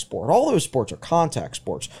contact sport. All those sports are contact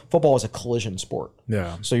sports. Football is a collision sport.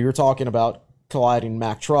 Yeah. So you're talking about colliding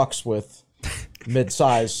Mack trucks with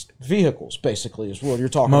mid-sized vehicles, basically, is what you're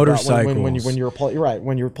talking motorcycles. About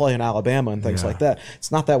when you're playing Alabama and things like that.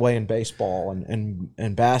 It's not that way in baseball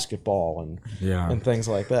and basketball and things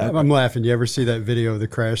like that. I'm laughing. You ever see that video of the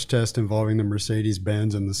crash test involving the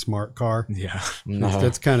Mercedes-Benz and the smart car? Yeah.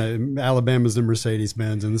 That's kind of Alabama's the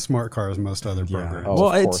Mercedes-Benz and the smart car is most other programs. Oh,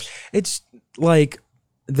 well, it's like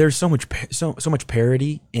there's so much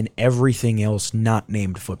parity in everything else not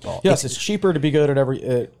named football. Yes, it's cheaper to be good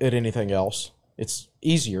at anything else. It's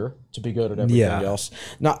easier to be good at everything else.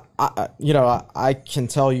 Now, I can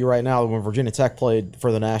tell you right now that when Virginia Tech played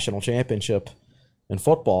for the national championship in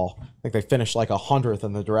football, I think they finished like 100th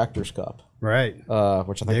in the Directors' Cup. Right.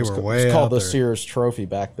 Which I think was called the Sears Trophy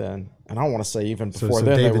back then. And I don't want to say even before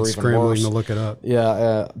then they were even scrambling worse. to look it up.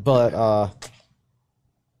 Yeah, but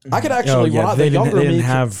I could actually. They didn't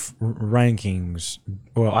have rankings.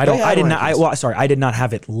 Well, I did not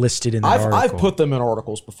have it listed in the article. I've put them in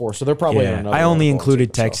articles before, so they're probably in another. I only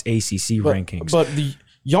included Tech's ACC rankings. But the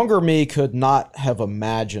younger me could not have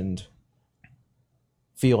imagined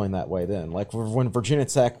feeling that way then. Like when Virginia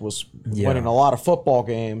Tech was winning a lot of football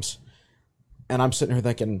games, and I'm sitting here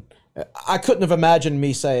thinking, I couldn't have imagined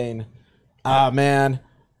me saying, man,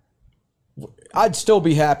 I'd still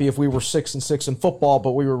be happy if we were 6-6 in football,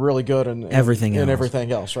 but we were really good in everything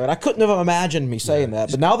else, right? I couldn't have imagined me saying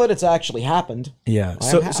that, but now that it's actually happened,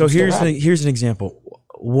 So here's an example.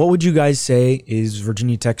 What would you guys say is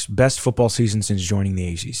Virginia Tech's best football season since joining the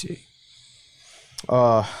ACC?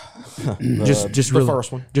 The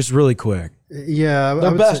first one, just really quick. Yeah,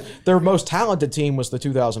 their most talented team was the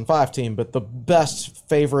 2005 team, but the best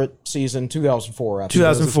favorite season 2004.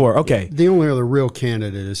 2004. Okay. The only other real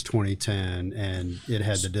candidate is 2010, and it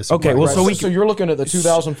had the discipline. Okay, well, so you're looking at the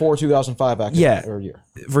 2004-2005 year.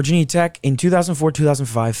 Virginia Tech in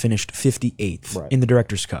 2004-2005 finished 58th in the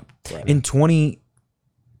Directors' Cup. Right. In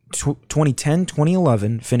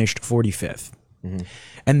 2010-2011 finished 45th,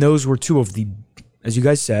 and those were two of the, as you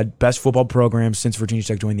guys said, best football programs since Virginia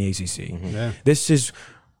Tech joined the ACC. Yeah. This is,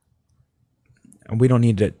 and we don't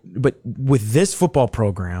need to, but with this football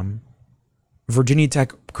program, Virginia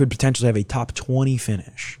Tech could potentially have a top 20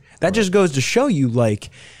 finish. That just goes to show you,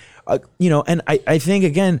 like, and I think,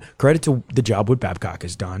 again, credit to the job what Babcock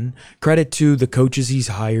has done, credit to the coaches he's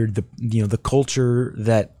hired, the culture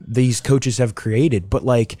that these coaches have created. But,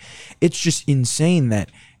 like, it's just insane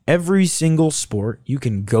that every single sport, you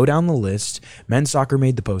can go down the list. Men's soccer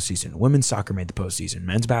made the postseason. Women's soccer made the postseason.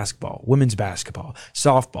 Men's basketball, women's basketball,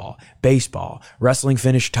 softball, baseball, wrestling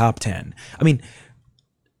finished top 10. I mean,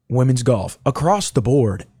 women's golf. Across the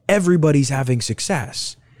board, everybody's having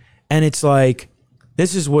success. And it's like,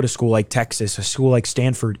 this is what a school like Texas, a school like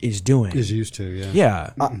Stanford is doing. Is used to, yeah.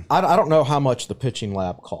 Yeah. I don't know how much the pitching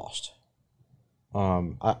lab cost.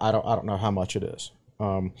 I don't know how much it is.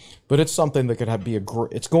 But it's something that could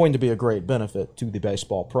it's going to be a great benefit to the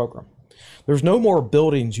baseball program. There's no more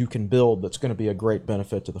buildings you can build that's going to be a great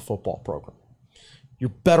benefit to the football program. you're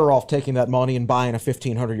better off taking that money and buying a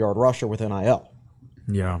 1,500-yard rusher with NIL.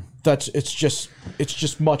 Yeah. It's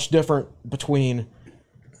just much different between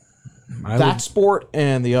I that would, sport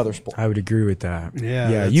and the other sport. I would agree with that. Yeah, Yeah.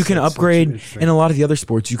 that's- You can that's upgrade interesting. in a lot of the other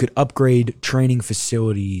sports. You could upgrade training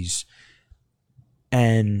facilities,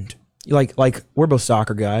 and like we're both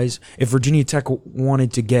soccer guys. If Virginia Tech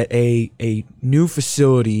wanted to get a new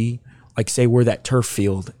facility, like say where that turf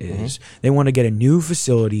field is, they want to get a new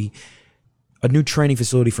facility, a new training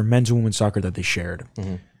facility for men's and women's soccer that they shared.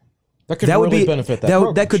 That could That really would be benefit that. that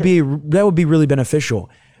program, could sure. that would be really beneficial.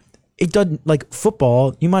 It doesn't like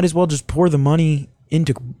football. You might as well just pour the money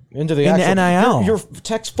into into actual- NIL. Your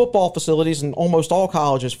Tech's football facilities and almost all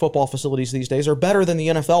colleges' football facilities these days are better than the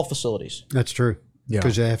NFL facilities. That's true. Yeah.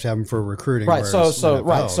 Because you have to have them for recruiting. Right. So whereas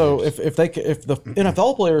NFL So is- if the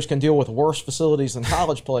NFL players can deal with worse facilities than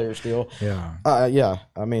college players deal, Yeah. yeah.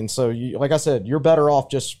 I mean, so you, like I said, you're better off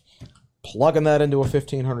just plugging that into a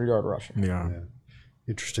 1,500-yard rusher. Yeah.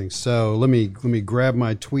 Interesting. So let me grab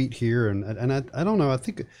my tweet here, and I don't know. I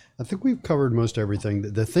think we've covered most everything.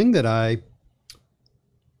 The thing that I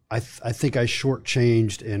think I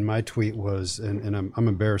shortchanged in my tweet was, and I'm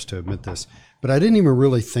embarrassed to admit this, but I didn't even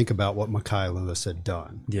really think about what Mekhi Lewis had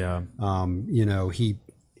done. Yeah. You know, he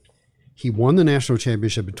won the national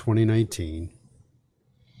championship in 2019.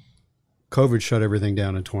 COVID shut everything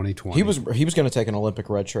down in 2020. He was going to take an Olympic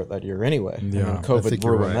red shirt that year anyway. And Yeah. then I COVID think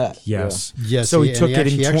you're ruined right. that. Yes. Yes, So he and took it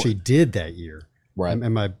in He tw- actually did that year. Right.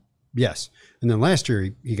 Yes. And then last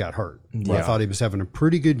year he got hurt. Yeah. I thought he was having a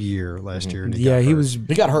pretty good year last year. And Yeah. got He hurt. was.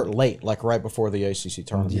 He got hurt late, like right before the ACC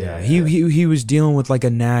tournament. Yeah. He was dealing with like a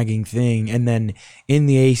nagging thing, and then in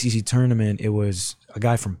the ACC tournament, it was a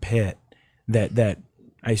guy from Pitt that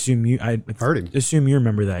I assume I Hurt him. Assume you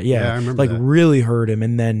remember that. Yeah. Yeah, I remember like that. really hurt him,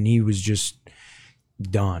 and then he was just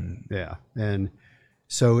done. Yeah, and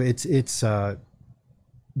so it's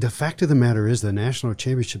the fact of the matter is the national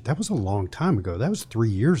championship, that was a long time ago. That was 3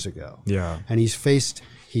 years ago. Yeah. And he's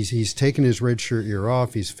taken his redshirt year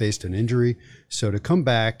off. He's faced an injury. So to come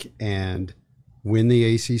back and win the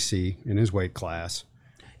ACC in his weight class,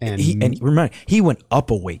 and Remember, he went up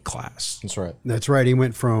a weight class. That's right. that's right, he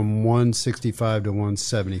went from 165 to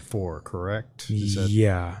 174. Correct? Is that-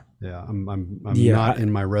 Yeah. yeah. I'm Yeah, not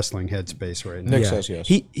in my wrestling headspace right now. Nick says yes.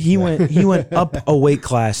 He went up a weight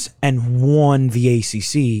class and won the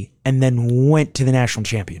ACC, and then went to the national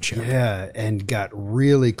championship. Yeah, and got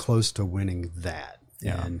really close to winning that.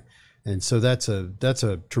 Yeah. And so that's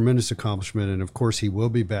a tremendous accomplishment. And of course he will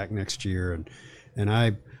be back next year. And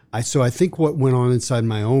I think what went on inside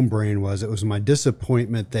my own brain was, it was my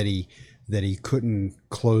disappointment that he couldn't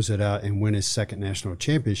close it out and win his second national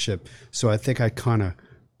championship. So I think I kind of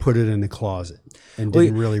put it in the closet and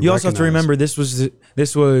didn't really. You also have to recognize- remember this was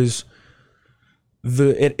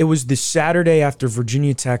the Saturday after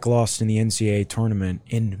Virginia Tech lost in the NCAA tournament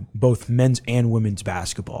in both men's and women's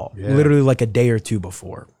basketball. Yeah. Literally like a day or two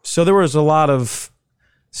before. So there was a lot of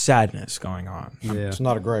sadness going on. Yeah. It's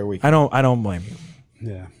not a great week. I don't blame you.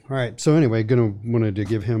 Yeah. All right. So anyway, wanted to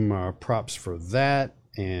give him props for that,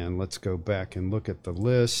 and let's go back and look at the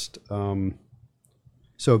list.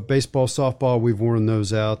 So baseball, softball, we've worn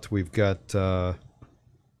those out. We've got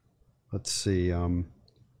let's see,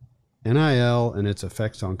 NIL and its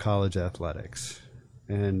effects on college athletics,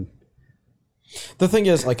 and The thing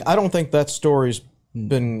is, like, I don't think that story's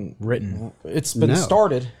been Written. It's been No.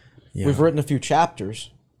 started. Yeah. We've written a few chapters,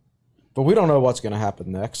 but we don't know what's going to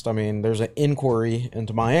happen next. I mean, there's an inquiry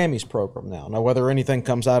into Miami's program now. Now, whether anything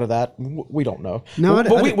comes out of that, we don't know. No,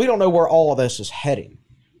 but we don't know where all of this is heading.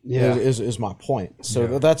 Yeah. is my point.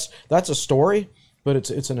 So that's a story, but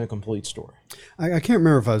it's an incomplete story. I can't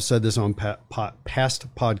remember if I've said this on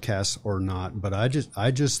past podcasts or not, but I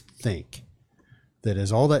just think that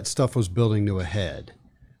as all that stuff was building to a head,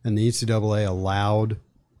 and the NCAA allowed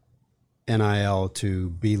NIL to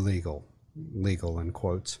be legal in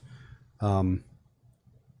quotes,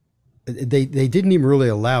 they didn't even really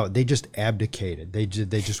allow it. They just abdicated. They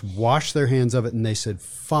just washed their hands of it, and they said,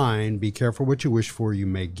 "Fine, be careful what you wish for. You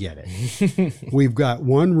may get it." We've got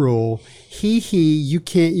one rule: you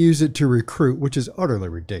can't use it to recruit, which is utterly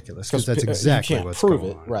ridiculous because that's exactly you can't what's prove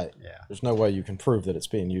going it, on. right? Yeah. There's no way you can prove that it's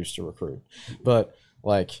being used to recruit. But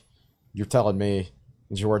like, you're telling me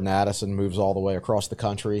Jordan Addison moves all the way across the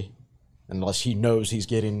country unless he knows he's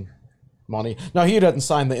getting money. Now, he doesn't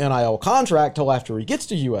sign the NIL contract till after he gets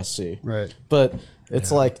to USC. Right. But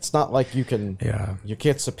it's like, it's not like you can, Yeah. you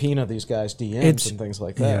can't subpoena these guys' DMs and things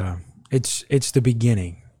like that. Yeah. It's the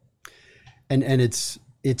beginning. And it's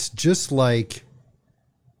just like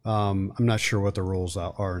I'm not sure what the rules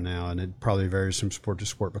are now, and it probably varies from sport to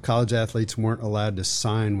sport. But college athletes weren't allowed to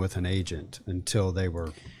sign with an agent until they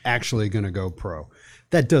were actually going to go pro.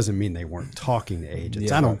 That doesn't mean they weren't talking to agents.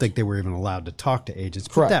 Yeah, I don't think they were even allowed to talk to agents.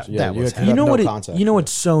 But Correct. that Yeah, was you You know no what? contact, You know yeah.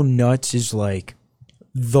 what's so nuts is like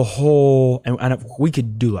the whole, and we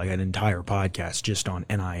could do like an entire podcast just on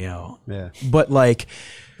NIL. Yeah. But like,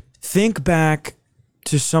 think back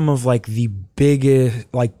to some of like the biggest,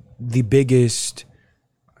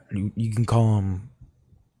 you can call them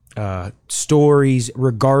stories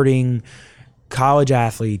regarding college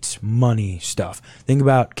athletes, money stuff. Think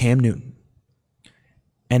about Cam Newton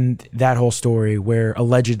and that whole story where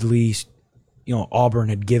allegedly, Auburn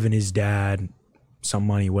had given his dad some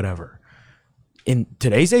money, whatever. In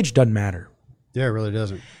today's age, doesn't matter. Yeah, it really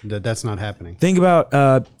doesn't. That's not happening. Think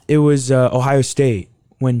about it was Ohio State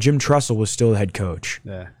when Jim Tressel was still the head coach.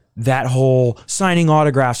 Yeah. That whole signing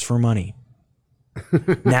autographs for money.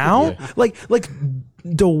 Now, like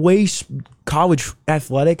the way college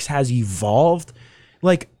athletics has evolved,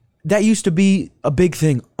 like that used to be a big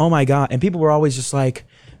thing. Oh my God. And people were always just like,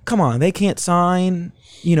 come on, they can't sign,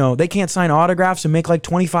 they can't sign autographs and make like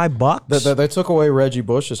 $25. They took away Reggie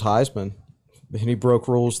Bush's Heisman, and he broke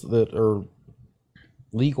rules that are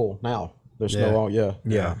legal now. There's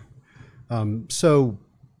Yeah.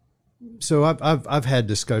 So I've had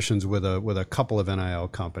discussions with a couple of NIL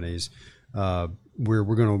companies. We're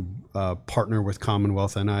going to partner with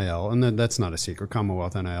Commonwealth NIL, and that's not a secret.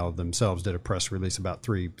 Commonwealth NIL themselves did a press release about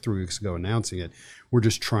three weeks ago announcing it. We're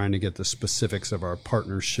just trying to get the specifics of our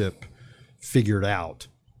partnership figured out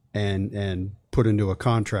and put into a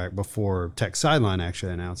contract before Tech Sideline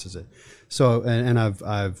actually announces it. So, and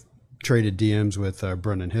I've traded DMs with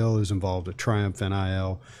Brendan Hill, who's involved at Triumph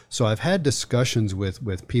NIL. So I've had discussions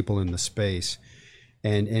with people in the space,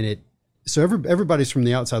 and it. So everybody's from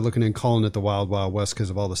the outside looking in, calling it the Wild Wild West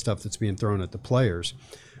because of all the stuff that's being thrown at the players.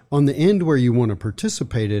 On the end where you want to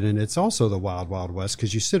participate in, it's also the Wild Wild West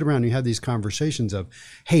because you sit around and you have these conversations of,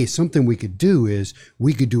 hey, something we could do is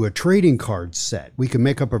we could do a trading card set. We could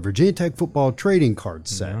make up a Virginia Tech football trading card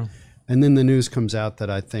set. Yeah. And then the news comes out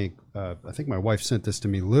that I think my wife sent this to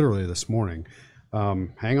me literally this morning.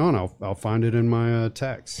 Hang on, I'll find it in my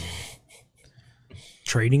text.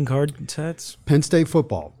 Trading card sets? Penn State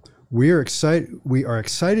football. We are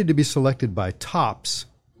excited to be selected by Topps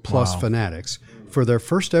plus Fanatics for their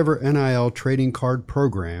first ever NIL trading card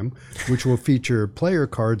program, which will feature player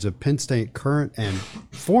cards of Penn State current and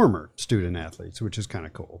former student athletes, which is kind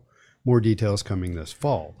of cool. More details coming this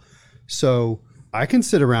fall. So I can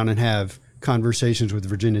sit around and have conversations with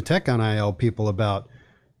Virginia Tech NIL people about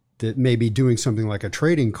that maybe doing something like a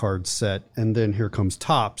trading card set, and then here comes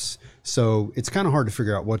Topps. So it's kind of hard to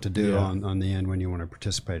figure out what to do on the end when you want to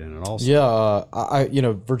participate in it also. Yeah,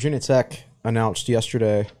 Virginia Tech announced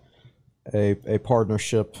yesterday a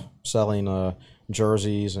partnership selling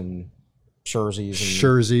jerseys,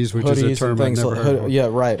 which is a term I've never heard of. Yeah,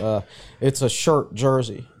 right. It's a shirt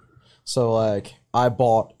jersey. So like I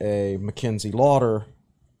bought a Mackenzie Lauder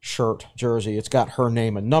shirt jersey. It's got her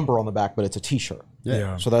name and number on the back, but it's a T-shirt.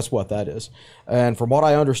 Yeah. So that's what that is. And from what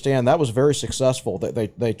I understand, that was very successful.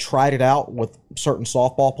 They tried it out with certain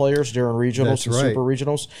softball players during regionals and super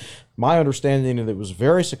regionals. My understanding is it was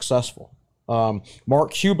very successful.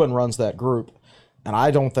 Mark Cuban runs that group, and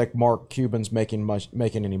I don't think Mark Cuban's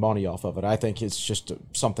making any money off of it. I think it's just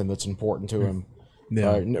something that's important to him.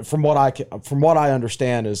 Yeah. From what I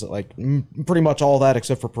understand is like pretty much all that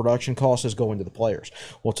except for production costs is going to the players.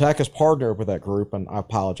 Well, Tech has partnered with that group, and I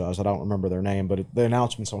apologize, I don't remember their name, but the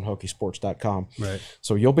announcement's on HokieSports.com. Right.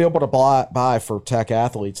 So you'll be able to buy for Tech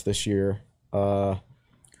athletes this year.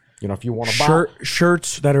 If you want to buy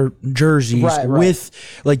shirts that are jerseys with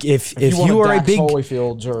like if you are a big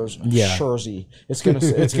Holyfield jersey, it's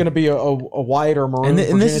gonna be a white or maroon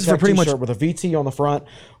and this is for pretty much with a VT on the front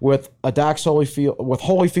with a Dax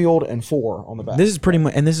Holyfield and 4 on the back. This is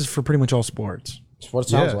for pretty much all sports. That's what it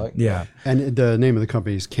sounds like. Yeah. And the name of the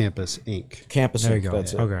company is Campus Inc. Campus there Inc. You go.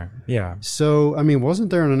 That's it. Okay. Yeah. So, I mean,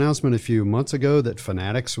 wasn't there an announcement a few months ago that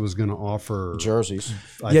Fanatics was going to offer jerseys?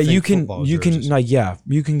 You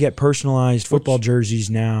can get personalized football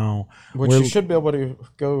jerseys now. Which you should be able to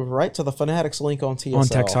go right to the Fanatics link on TSL. On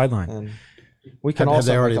Tech Sideline. And we can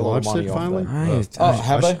also they already make a launched money it off finally? that.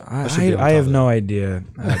 Have they? I have no idea.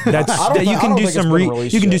 You can do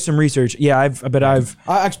some research. Yeah,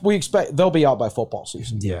 we expect they'll be out by football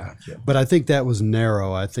season. Yeah. But I think that was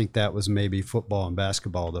narrow. I think that was maybe football and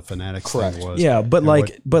basketball. The Fanatics thing was. Yeah,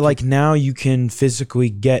 but now you can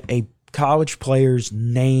physically get a college player's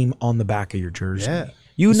name on the back of your jersey. Yeah.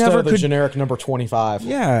 You Instead never of the could generic number 25.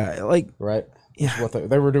 Yeah, right. is what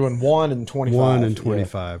they were doing 1 and 25. 1 and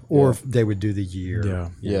 25, or if they would do the year. Yeah.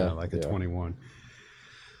 Yeah. Like a Yeah. 21.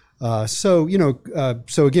 So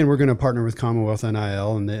again, we're going to partner with Commonwealth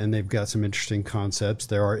NIL, and they've got some interesting concepts.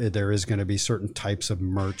 There is going to be certain types of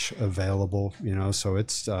merch available. So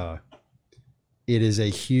it is a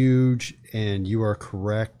huge, and you are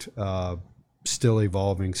correct, still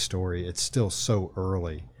evolving story. It's still so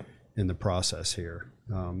early in the process here.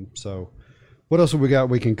 So what else have we got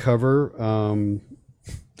we can cover? Go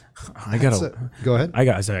ahead.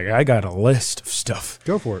 I got a list of stuff.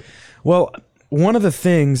 Go for it. Well, one of the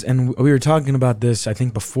things, and we were talking about this, I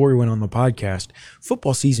think, before we went on the podcast,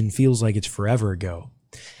 football season feels like it's forever ago.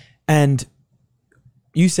 And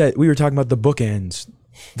you said, we were talking about the bookends,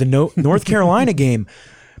 the North Carolina game.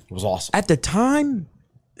 It was awesome. At the time,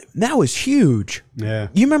 that was huge. Yeah.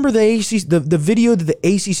 You remember the video that the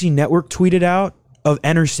ACC network tweeted out of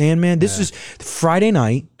Enter Sandman? This is Friday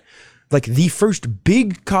night, like the first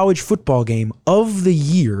big college football game of the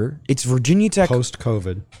year. It's Virginia Tech,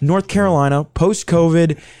 Post-COVID. North Carolina,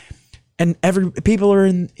 post-COVID, and people are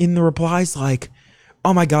in the replies like,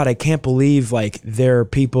 "Oh my God, I can't believe like there are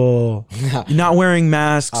people not wearing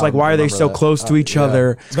masks. Like, why are they so close to each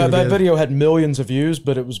other?" That video had millions of views,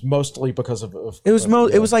 but it was mostly because of It was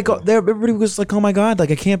like everybody was like, "Oh my God,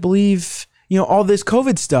 like I can't believe all this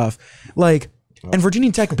COVID stuff." Like, and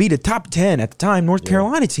Virginia Tech beat a top 10 at the time North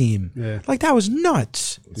Carolina team. Yeah. Like that was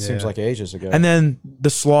nuts. It seems like ages ago. And then the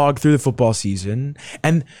slog through the football season.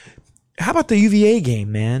 And how about the UVA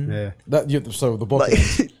game, man? Yeah. So the book,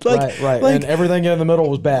 Like- right, like- and everything in the middle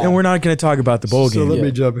was bad. And we're not going to talk about the bowl So game. let me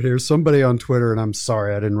jump in here. Somebody on Twitter, and I'm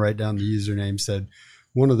sorry I didn't write down the username, said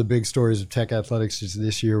one of the big stories of Tech athletics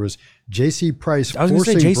this year was J.C. Price I was gonna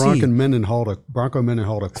say forcing JC. Bronco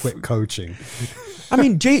Mendenhall to quit coaching. I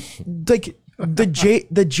mean,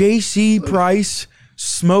 the J.C. Price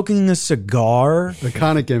smoking a cigar.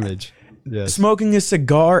 Iconic image. Yes. Smoking a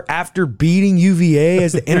cigar after beating UVA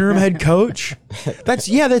as the interim head coach. That's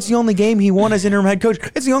the only game he won as interim head coach.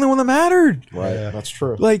 It's the only one that mattered. right, that's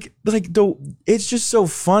true. It's just so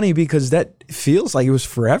funny because that feels like it was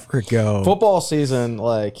forever ago. Football season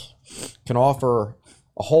can offer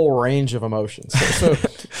a whole range of emotions. So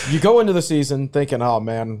you go into the season thinking, "Oh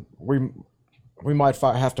man, we might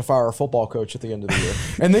have to fire a football coach at the end of the year,"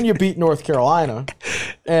 and then you beat North Carolina,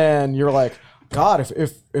 and you're like, "God,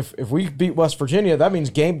 if we beat West Virginia, that means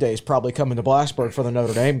game day is probably coming to Blacksburg for the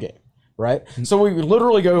Notre Dame game." Right, so we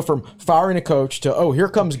literally go from firing a coach to here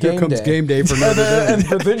comes game day for Notre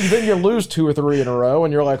Dame. and then you lose 2 or 3 in a row,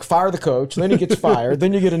 and you're like, fire the coach. Then he gets fired.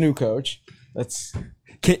 Then you get a new coach. That's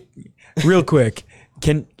Real quick,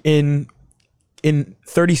 in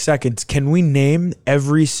 30 seconds, can we name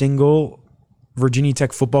every single Virginia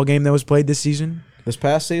Tech football game that was played this season? this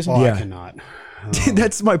past season. Oh, Yeah. I cannot.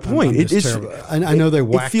 That's my point. I'm just terrible. I know they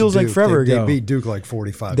whacked feels like Duke. forever They ago. beat Duke like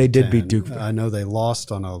 45. They to did 10. beat Duke. I know they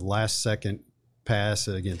lost on a last-second pass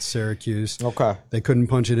against Syracuse. Okay. They couldn't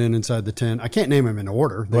punch it inside the 10. I can't name them in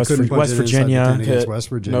order. They West couldn't punch West it Virginia. inside the 10 against Pitt, West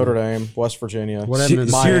Virginia. Notre Dame, West Virginia, What happened to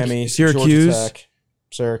the Miami, Syracuse, Georgia Tech,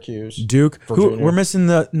 Syracuse, Duke. Virginia. We're missing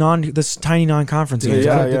this tiny non-conference Did games.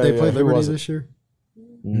 Yeah, they, did they play Who Liberty was it? this year?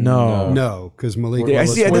 No. No, because Malik Yeah, I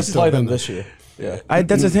Willis see, was that's- still Play them in this year. Yeah.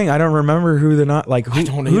 That's the thing. I don't remember who the not like who,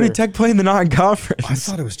 don't who either. did Tech play in the non-conference. I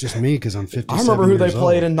thought it was just me because I'm 57 I remember who they years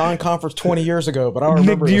played old. in non-conference 20 years ago, but I don't Nick,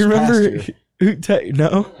 remember. do you this past remember year. who Tech?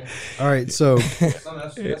 No. All right, so That's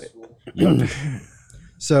cool.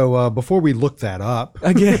 before we look that up,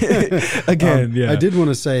 Again, yeah. I did want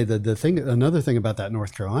to say that another thing about that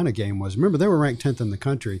North Carolina game was, remember, they were ranked 10th in the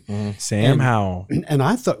country. Sam Howell. And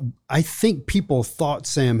I think people thought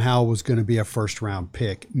Sam Howell was going to be a first-round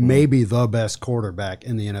pick, maybe the best quarterback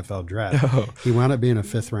in the NFL draft. He wound up being a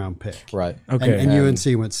 5th-round pick. Right. Okay. And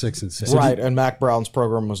UNC went 6 and 6. Right, and Mac Brown's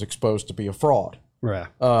program was exposed to be a fraud. Right.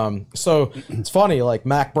 So it's funny, like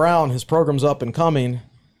Mac Brown, his program's up and coming.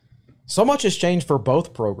 So much has changed for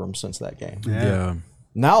both programs since that game. Yeah.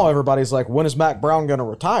 Now everybody's like, when is Mac Brown going to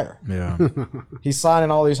retire? Yeah. He's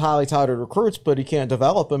signing all these highly touted recruits, but he can't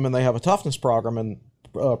develop them, and they have a toughness problem in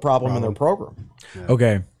their program.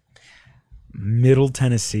 Okay. Middle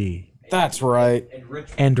Tennessee That's right.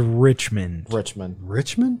 and Richmond. Richmond.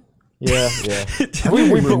 Richmond? Yeah, yeah.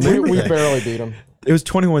 we barely beat them. It was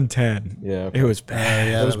 21-10. Yeah, okay. It was bad.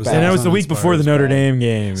 Yeah, was that bad. And that was the uninspired. week before the Notre Dame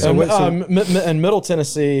game. And Middle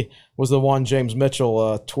Tennessee was the one James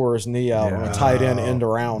Mitchell tore his knee out on a tight end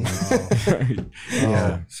around.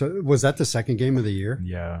 Yeah. So was that the second game of the year?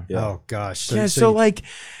 Yeah. Oh, gosh. So like,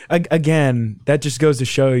 again, that just goes to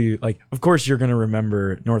show you, like, of course you're going to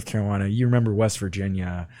remember North Carolina. You remember West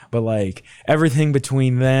Virginia. But, like, everything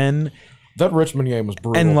between then That Richmond game was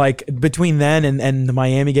brutal. And like between then and the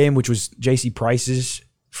Miami game, which was J.C. Price's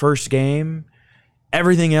first game,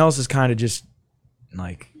 everything else is kind of just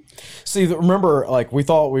like. See, remember, like we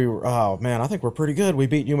thought we were. Oh man, I think we're pretty good. We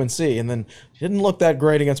beat UNC, and then didn't look that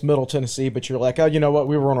great against Middle Tennessee. But you're like, oh, you know what?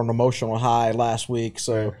 We were on an emotional high last week,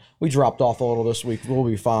 so we dropped off a little this week. We'll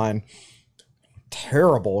be fine.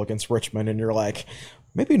 Terrible against Richmond, and you're like,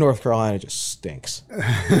 maybe North Carolina just stinks.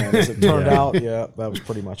 And as it turned out, yeah, that was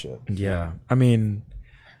pretty much it. Yeah, I mean,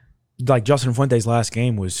 like Justin Fuente's last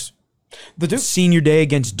game was The Duke senior day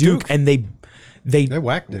against Duke. And they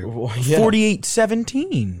whacked Duke. yeah.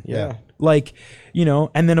 48-17. Yeah. Like, you know,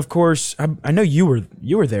 and then of course I know you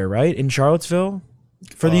were there, right? In Charlottesville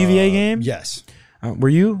for the UVA game? Yes. Were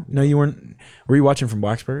you? No, you weren't. Were you watching from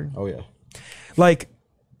Blacksburg? Oh yeah. Like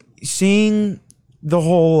seeing the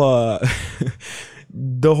whole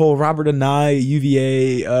the whole Robert Anai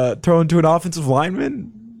UVA thrown to an offensive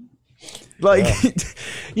lineman. Like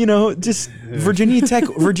you know, just Virginia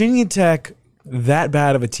Tech that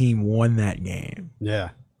bad of a team won that game. Yeah.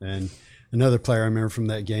 And another player I remember from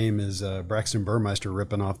that game is Braxton Burmeister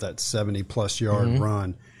ripping off that 70-plus yard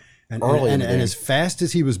run. And, as fast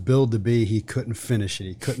as he was billed to be, he couldn't finish it.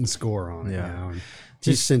 He couldn't score on it. Yeah. You know? And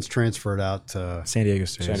he's since transferred out to San Diego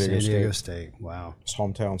State. San Diego State. Wow. His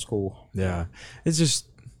hometown school. Yeah. It's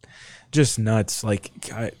just nuts. Like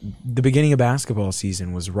the beginning of basketball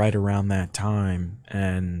season was right around that time,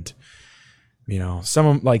 and you know,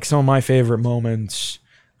 some of my favorite moments,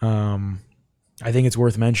 I think it's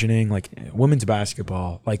worth mentioning, like women's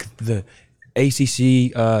basketball, like the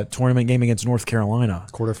ACC tournament game against North Carolina.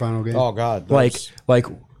 Quarterfinal game. Oh God.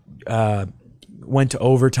 Went to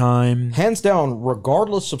overtime. Hands down,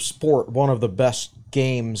 regardless of sport, one of the best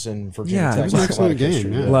games in Virginia Yeah, Tech. it was an excellent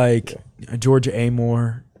history. game, yeah. Like Georgia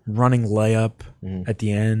Amore running layup at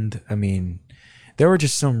the end. I mean, there were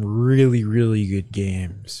just some really, really good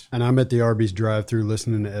games. And I'm at the Arby's drive-through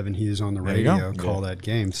listening to Evan Hughes on the There you go. radio call that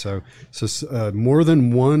game. So more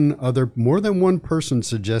than one person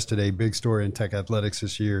suggested a big story in Tech athletics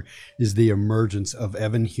this year is the emergence of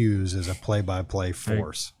Evan Hughes as a play-by-play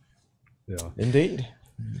force. Yeah. Indeed.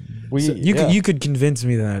 You could convince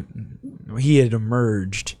me that he had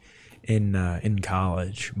emerged in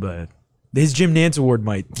college, but his Jim Nantz Award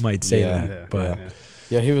might say that.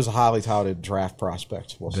 Yeah, he was a highly touted draft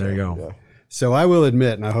prospect. We'll There say. you go. Yeah. So I will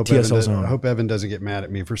admit, and I hope TSL zone. Evan doesn't get mad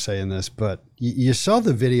at me for saying this, but you saw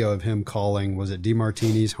the video of him calling, was it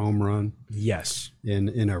DeMartini's home run Yes.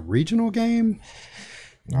 in a regional game?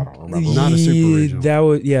 I don't remember. Not a super regional. That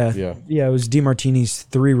was Yeah. It was DeMartini's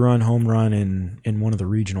 3-run home run in one of the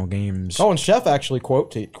regional games. Oh, and Chef actually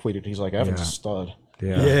tweeted. He's like, Evan's a stud.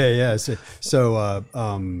 Yeah.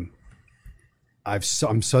 I'm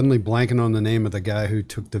suddenly blanking on the name of the guy who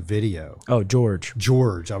took the video. Oh, George.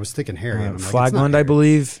 George. I was thinking Harry. and I'm like, it's not Flagland, I Harry.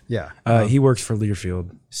 believe. Yeah. He works for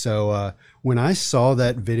Learfield. So when I saw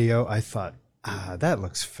that video, I thought, that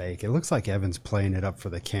looks fake. It looks like Evan's playing it up for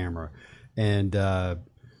the camera. And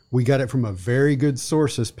we got it from a very good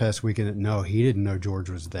source this past weekend. No, he didn't know George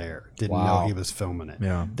was there. Didn't know he was filming it.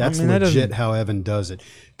 Yeah. That's I mean, that legit how Evan does it.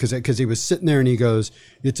 Because he was sitting there and he goes,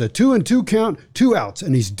 it's a 2-2 count, 2 outs.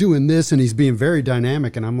 And he's doing this and he's being very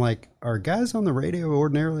dynamic. And I'm like, are guys on the radio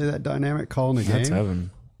ordinarily that dynamic calling a game? That's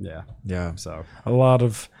Evan. Yeah. Yeah. So A lot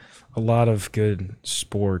of good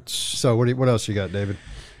sports. So what else you got, David?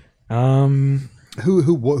 Um,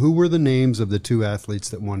 Who were the names of the 2 athletes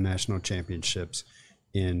that won national championships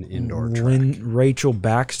in indoor track? Rachel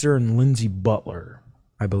Baxter and Lindsey Butler,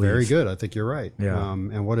 I believe. Very good. I think you're right. Yeah.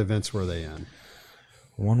 And what events were they in?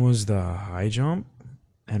 One was the high jump,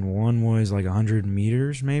 and one was like 100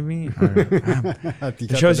 meters, maybe.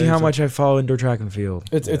 It shows you how much I follow indoor track and field.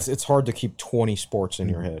 It's hard to keep 20 sports in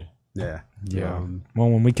your head. Yeah. Yeah. Well,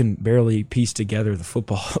 when we can barely piece together the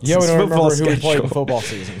football. Yeah, we don't football remember who we played in schedule. football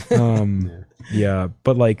season. Yeah,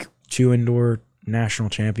 but like 2 indoor national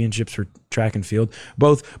championships for track and field.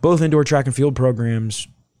 Both indoor track and field programs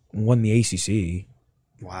won the ACC.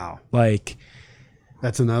 Wow. Like,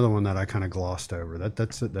 That's another one that I kind of glossed over.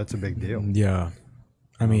 That's a big deal. yeah.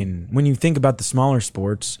 I mean, when you think about the smaller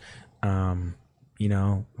sports, you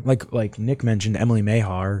know, like Nick mentioned, Emily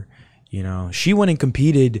Mahar, you know, she went and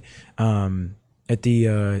competed at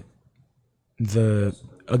at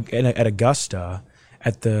Augusta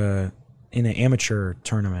in an amateur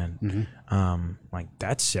tournament. Like,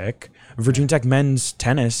 that's sick. Virginia Tech men's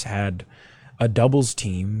tennis had a doubles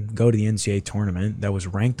team go to the NCAA tournament that was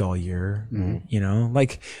ranked all year. You know,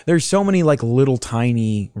 like, there's so many like little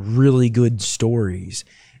tiny, really good stories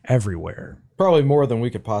everywhere. Probably more than we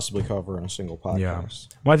could possibly cover in a single podcast. Yeah.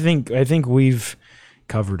 Well, I think we've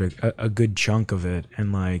covered a good chunk of it,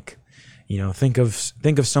 and like, You know, think of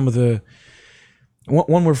some of the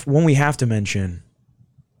one we have to mention.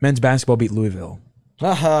 Men's basketball beat Louisville.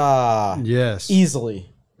 Haha. Yes. Easily.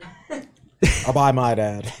 I might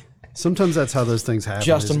add. Sometimes that's how those things happen.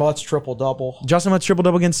 Justin Mutt's triple-double. Justin Mutt's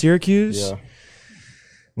triple-double against Syracuse. Yeah.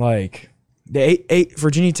 Like the eight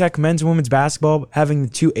Virginia Tech men's and women's basketball having the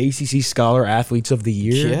 2 ACC Scholar Athletes of the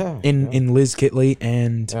Year in Liz Kitley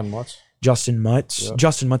and Mutts. Justin Mutts. Yeah.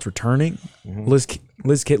 Justin Mutts returning. Liz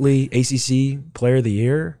Kitley ACC Player of the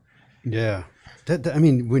Year. Yeah. I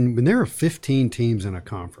mean, when there are 15 teams in a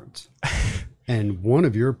conference and one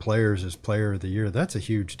of your players is Player of the Year, that's a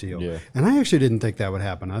huge deal. Yeah. And I actually didn't think that would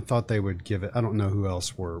happen. I thought they would give it. I don't know who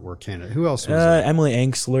else were candidates. Who else was there? Emily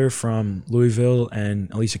Angsler from Louisville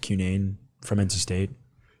and Elisa Cunane from NC State.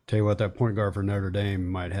 Tell you what, that point guard for Notre Dame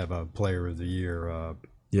might have a Player of the Year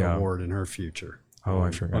award in her future. Oh,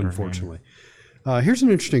 I forgot her name. Unfortunately. Here's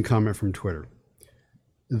an interesting comment from Twitter.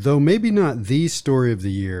 Though maybe not the story of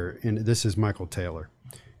the year, and this is Michael Taylor,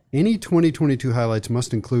 any 2022 highlights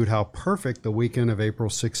must include how perfect the weekend of April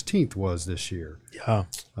 16th was this year. Yeah.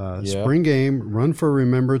 Spring game, Run for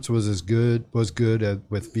Remembrance was good with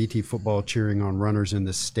VT football cheering on runners in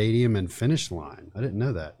the stadium and finish line. I didn't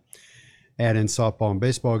know that. Add in softball and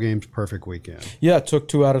baseball games, perfect weekend. Yeah, it took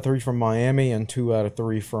 2 out of 3 from Miami and 2 out of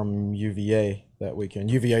 3 from UVA that weekend.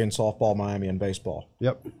 UVA in softball, Miami in baseball.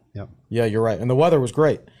 Yep. Yeah, you're right. And the weather was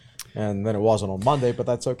great. And then it wasn't on Monday, but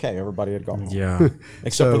that's okay. Everybody had gone home. Yeah.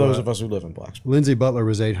 Except for those of us who live in Blacksburg. Lindsey Butler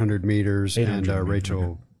was 800 meters, 800 and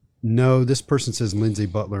Rachel. No, this person says Lindsey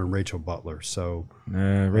Butler and Rachel Butler. So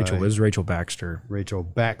Rachel is Rachel Baxter. Rachel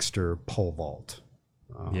Baxter pole vault.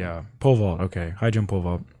 Yeah. Pole vault. Okay. High jump pole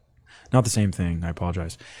vault. Not the same thing. I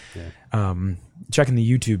apologize. Yeah. Checking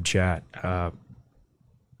the YouTube chat.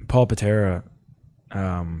 Paul Patera.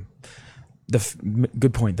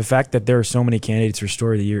 Good point. The fact that there are so many candidates for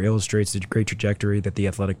Story of the Year illustrates the great trajectory that the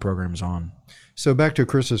athletic program is on. So back to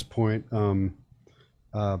Chris's point,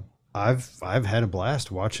 I've had a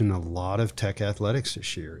blast watching a lot of Tech athletics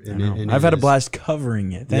this year. And I've had a blast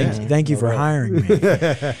covering it. Thank you for hiring me.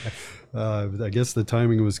 I guess the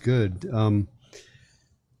timing was good.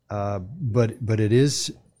 But it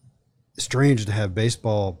is strange to have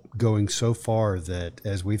baseball going so far that,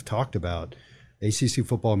 as we've talked about, ACC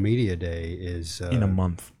Football Media Day is in a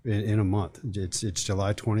month. In a month, it's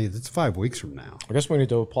July 20th. It's 5 weeks from now. I guess we need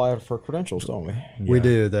to apply for credentials, don't we? We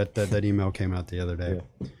do. That email came out the other day.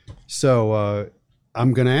 Yeah. So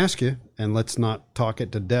I'm going to ask you, and let's not talk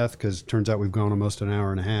it to death because it turns out we've gone almost an hour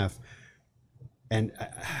and a half. And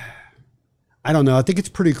I don't know. I think it's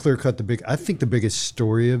pretty clear cut. I think the biggest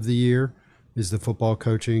story of the year is the football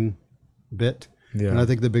coaching bit. Yeah. And I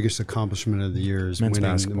think the biggest accomplishment of the year is winning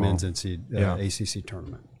the men's ACC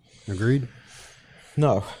tournament. Agreed?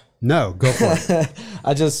 No, go for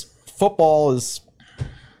it. Football is,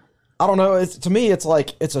 I don't know. To me, it's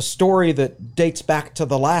like it's a story that dates back to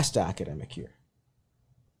the last academic year.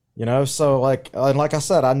 You know, so like I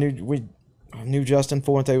said, I knew Justin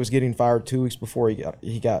Fuente was getting fired 2 weeks before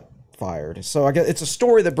he got fired. So I guess it's a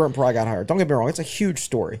story that Brent Pry got hired. Don't get me wrong, it's a huge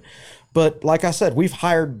story. But like I said, we've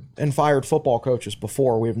hired and fired football coaches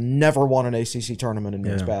before. We've never won an ACC tournament in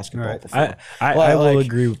men's basketball before. I will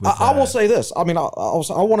agree with that. I will say this. I mean, I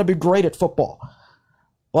want to be great at football.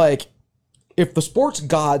 Like, if the sports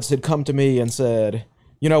gods had come to me and said,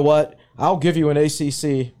 you know what, I'll give you an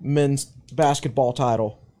ACC men's basketball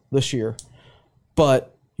title this year,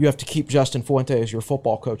 but you have to keep Justin Fuente as your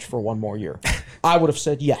football coach for 1 more year, I would have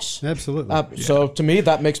said yes. Absolutely. So to me,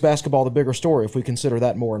 that makes basketball the bigger story if we consider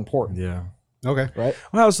that more important. Yeah. Okay. Right?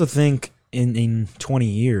 Well, I also think in 20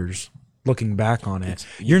 years, looking back on it,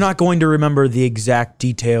 you're not going to remember the exact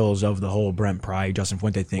details of the whole Brent Pry, Justin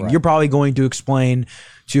Fuente thing. Right. You're probably going to explain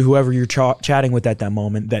to whoever you're chatting with at that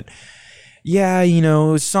moment that, yeah, you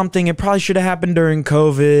know, something, it probably should have happened during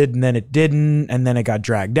COVID, and then it didn't, and then it got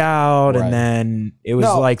dragged out, and then it was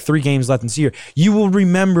like 3 games left in the year. You will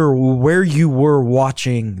remember where you were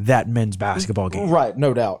watching that men's basketball game. Right,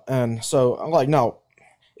 no doubt. And so I'm like, no,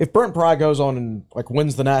 if Brent Pry goes on and like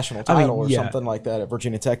wins the national title or something like that at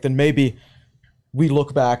Virginia Tech, then maybe we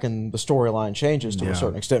look back and the storyline changes to a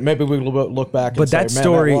certain extent. Maybe we look back and say, that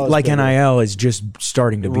story, like NIL, is just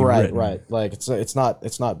starting to be written. Right. Like it's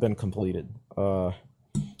not been completed.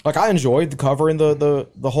 Like I enjoyed covering the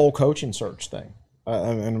whole coaching search thing.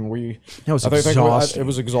 And it was exhausting. It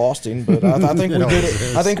was exhausting, but I think we did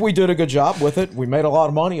it. I think we did a good job with it. We made a lot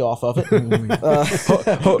of money off of it.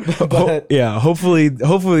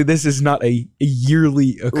 Hopefully this is not a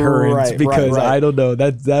yearly occurrence because I don't know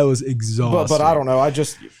that was exhausting. But I don't know. I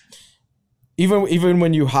just even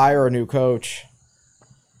when you hire a new coach,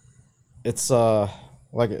 it's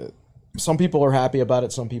like some people are happy about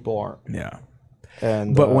it, some people aren't. Yeah.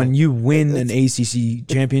 And But when you win an ACC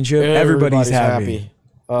championship, everybody's happy.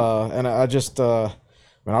 And I just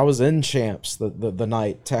when I was in Champs the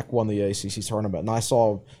night Tech won the ACC tournament, and I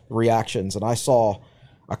saw reactions, and I saw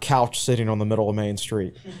a couch sitting on the middle of Main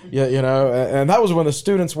Street. Yeah, you know, and that was when the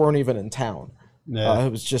students weren't even in town. Yeah.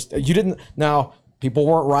 It was just you didn't. Now people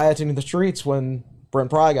weren't rioting in the streets when Brent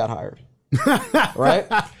Pry got hired, right?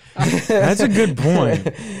 That's a good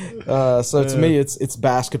point. So to me, it's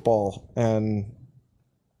basketball, and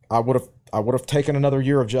I would have taken another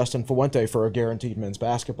year of Justin Fuente for a guaranteed men's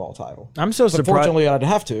basketball title. I'm so surprised. Unfortunately, I'd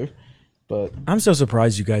have to, but I'm so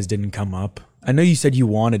surprised you guys didn't come up. I know you said you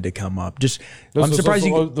wanted to come up. I'm surprised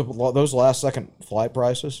those last second flight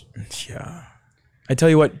prices. Yeah, I tell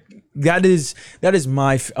you what, that is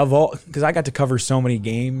my of all, because I got to cover so many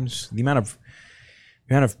games. The amount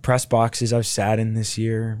of press boxes I've sat in this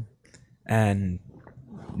year, and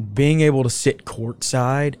being able to sit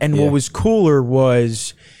courtside. And what was cooler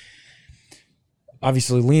was,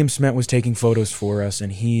 obviously, Liam Smet was taking photos for us,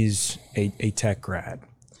 and he's a Tech grad.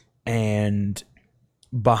 And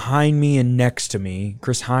behind me and next to me,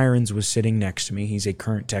 Chris Hirons was sitting next to me. He's a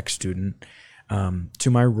current Tech student. To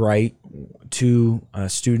my right, two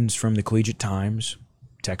students from the Collegiate Times,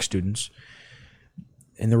 Tech students.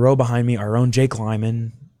 In the row behind me, our own Jake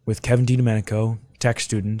Lyman with Kevin DiDomenico, Tech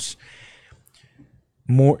students.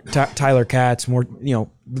 More Tyler Katz, more, you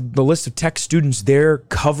know, the list of Tech students there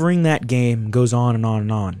covering that game goes on and on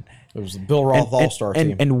and on. It was the Bill Roth All-Star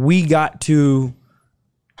team. And we got to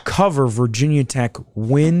cover Virginia Tech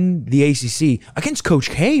win the ACC against Coach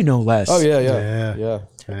K, no less. Oh, yeah.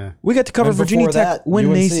 We got to cover And Virginia before Tech that, win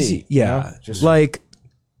UNC, the ACC. Yeah. you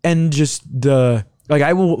know,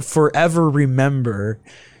 I will forever remember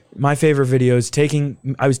my favorite videos.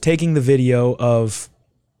 I was taking the video of,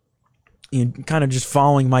 you know, kind of just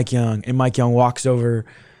following Mike Young, and Mike Young walks over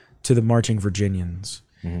to the Marching Virginians,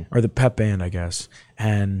 or the pep band, I guess,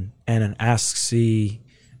 and asks the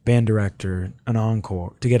band director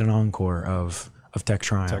to get an encore of Tech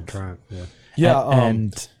Triumph. Tech Triumph, yeah. Yeah.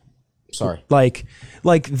 And sorry. like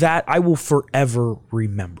that, I will forever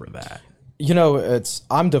remember that. You know,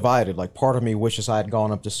 I'm divided. Like, part of me wishes I had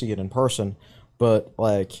gone up to see it in person, but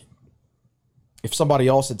like, if somebody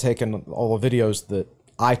else had taken all the videos that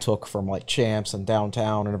I took from like Champs and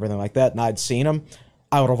downtown and everything like that, and I'd seen them,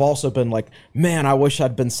 I would have also been like, man, I wish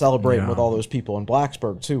I'd been celebrating with all those people in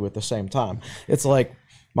Blacksburg too at the same time. It's like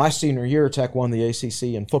my senior year, Tech won the ACC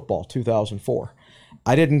in football, 2004.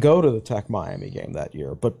 I didn't go to the Tech Miami game that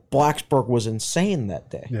year, but Blacksburg was insane that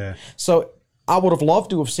day. Yeah. So I would have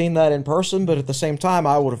loved to have seen that in person, but at the same time,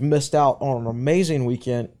 I would have missed out on an amazing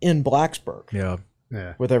weekend in Blacksburg. Yeah.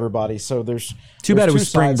 With everybody. So there's Too bad it was two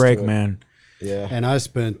spring sides to break, it. man. Yeah. And I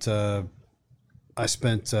spent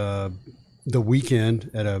the weekend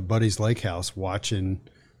at a buddy's lake house watching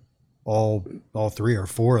all 3 or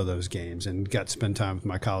 4 of those games, and got to spend time with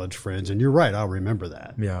my college friends. And you're right, I'll remember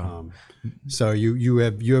that. Yeah. So you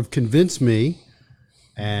have convinced me,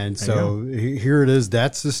 and so here it is.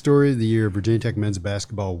 That's the story of the year: Virginia Tech men's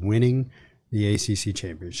basketball winning the ACC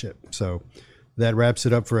championship. So that wraps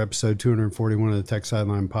it up for episode 241 of the Tech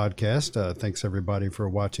Sideline Podcast. Thanks everybody for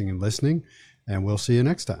watching and listening, and we'll see you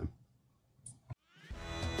next time.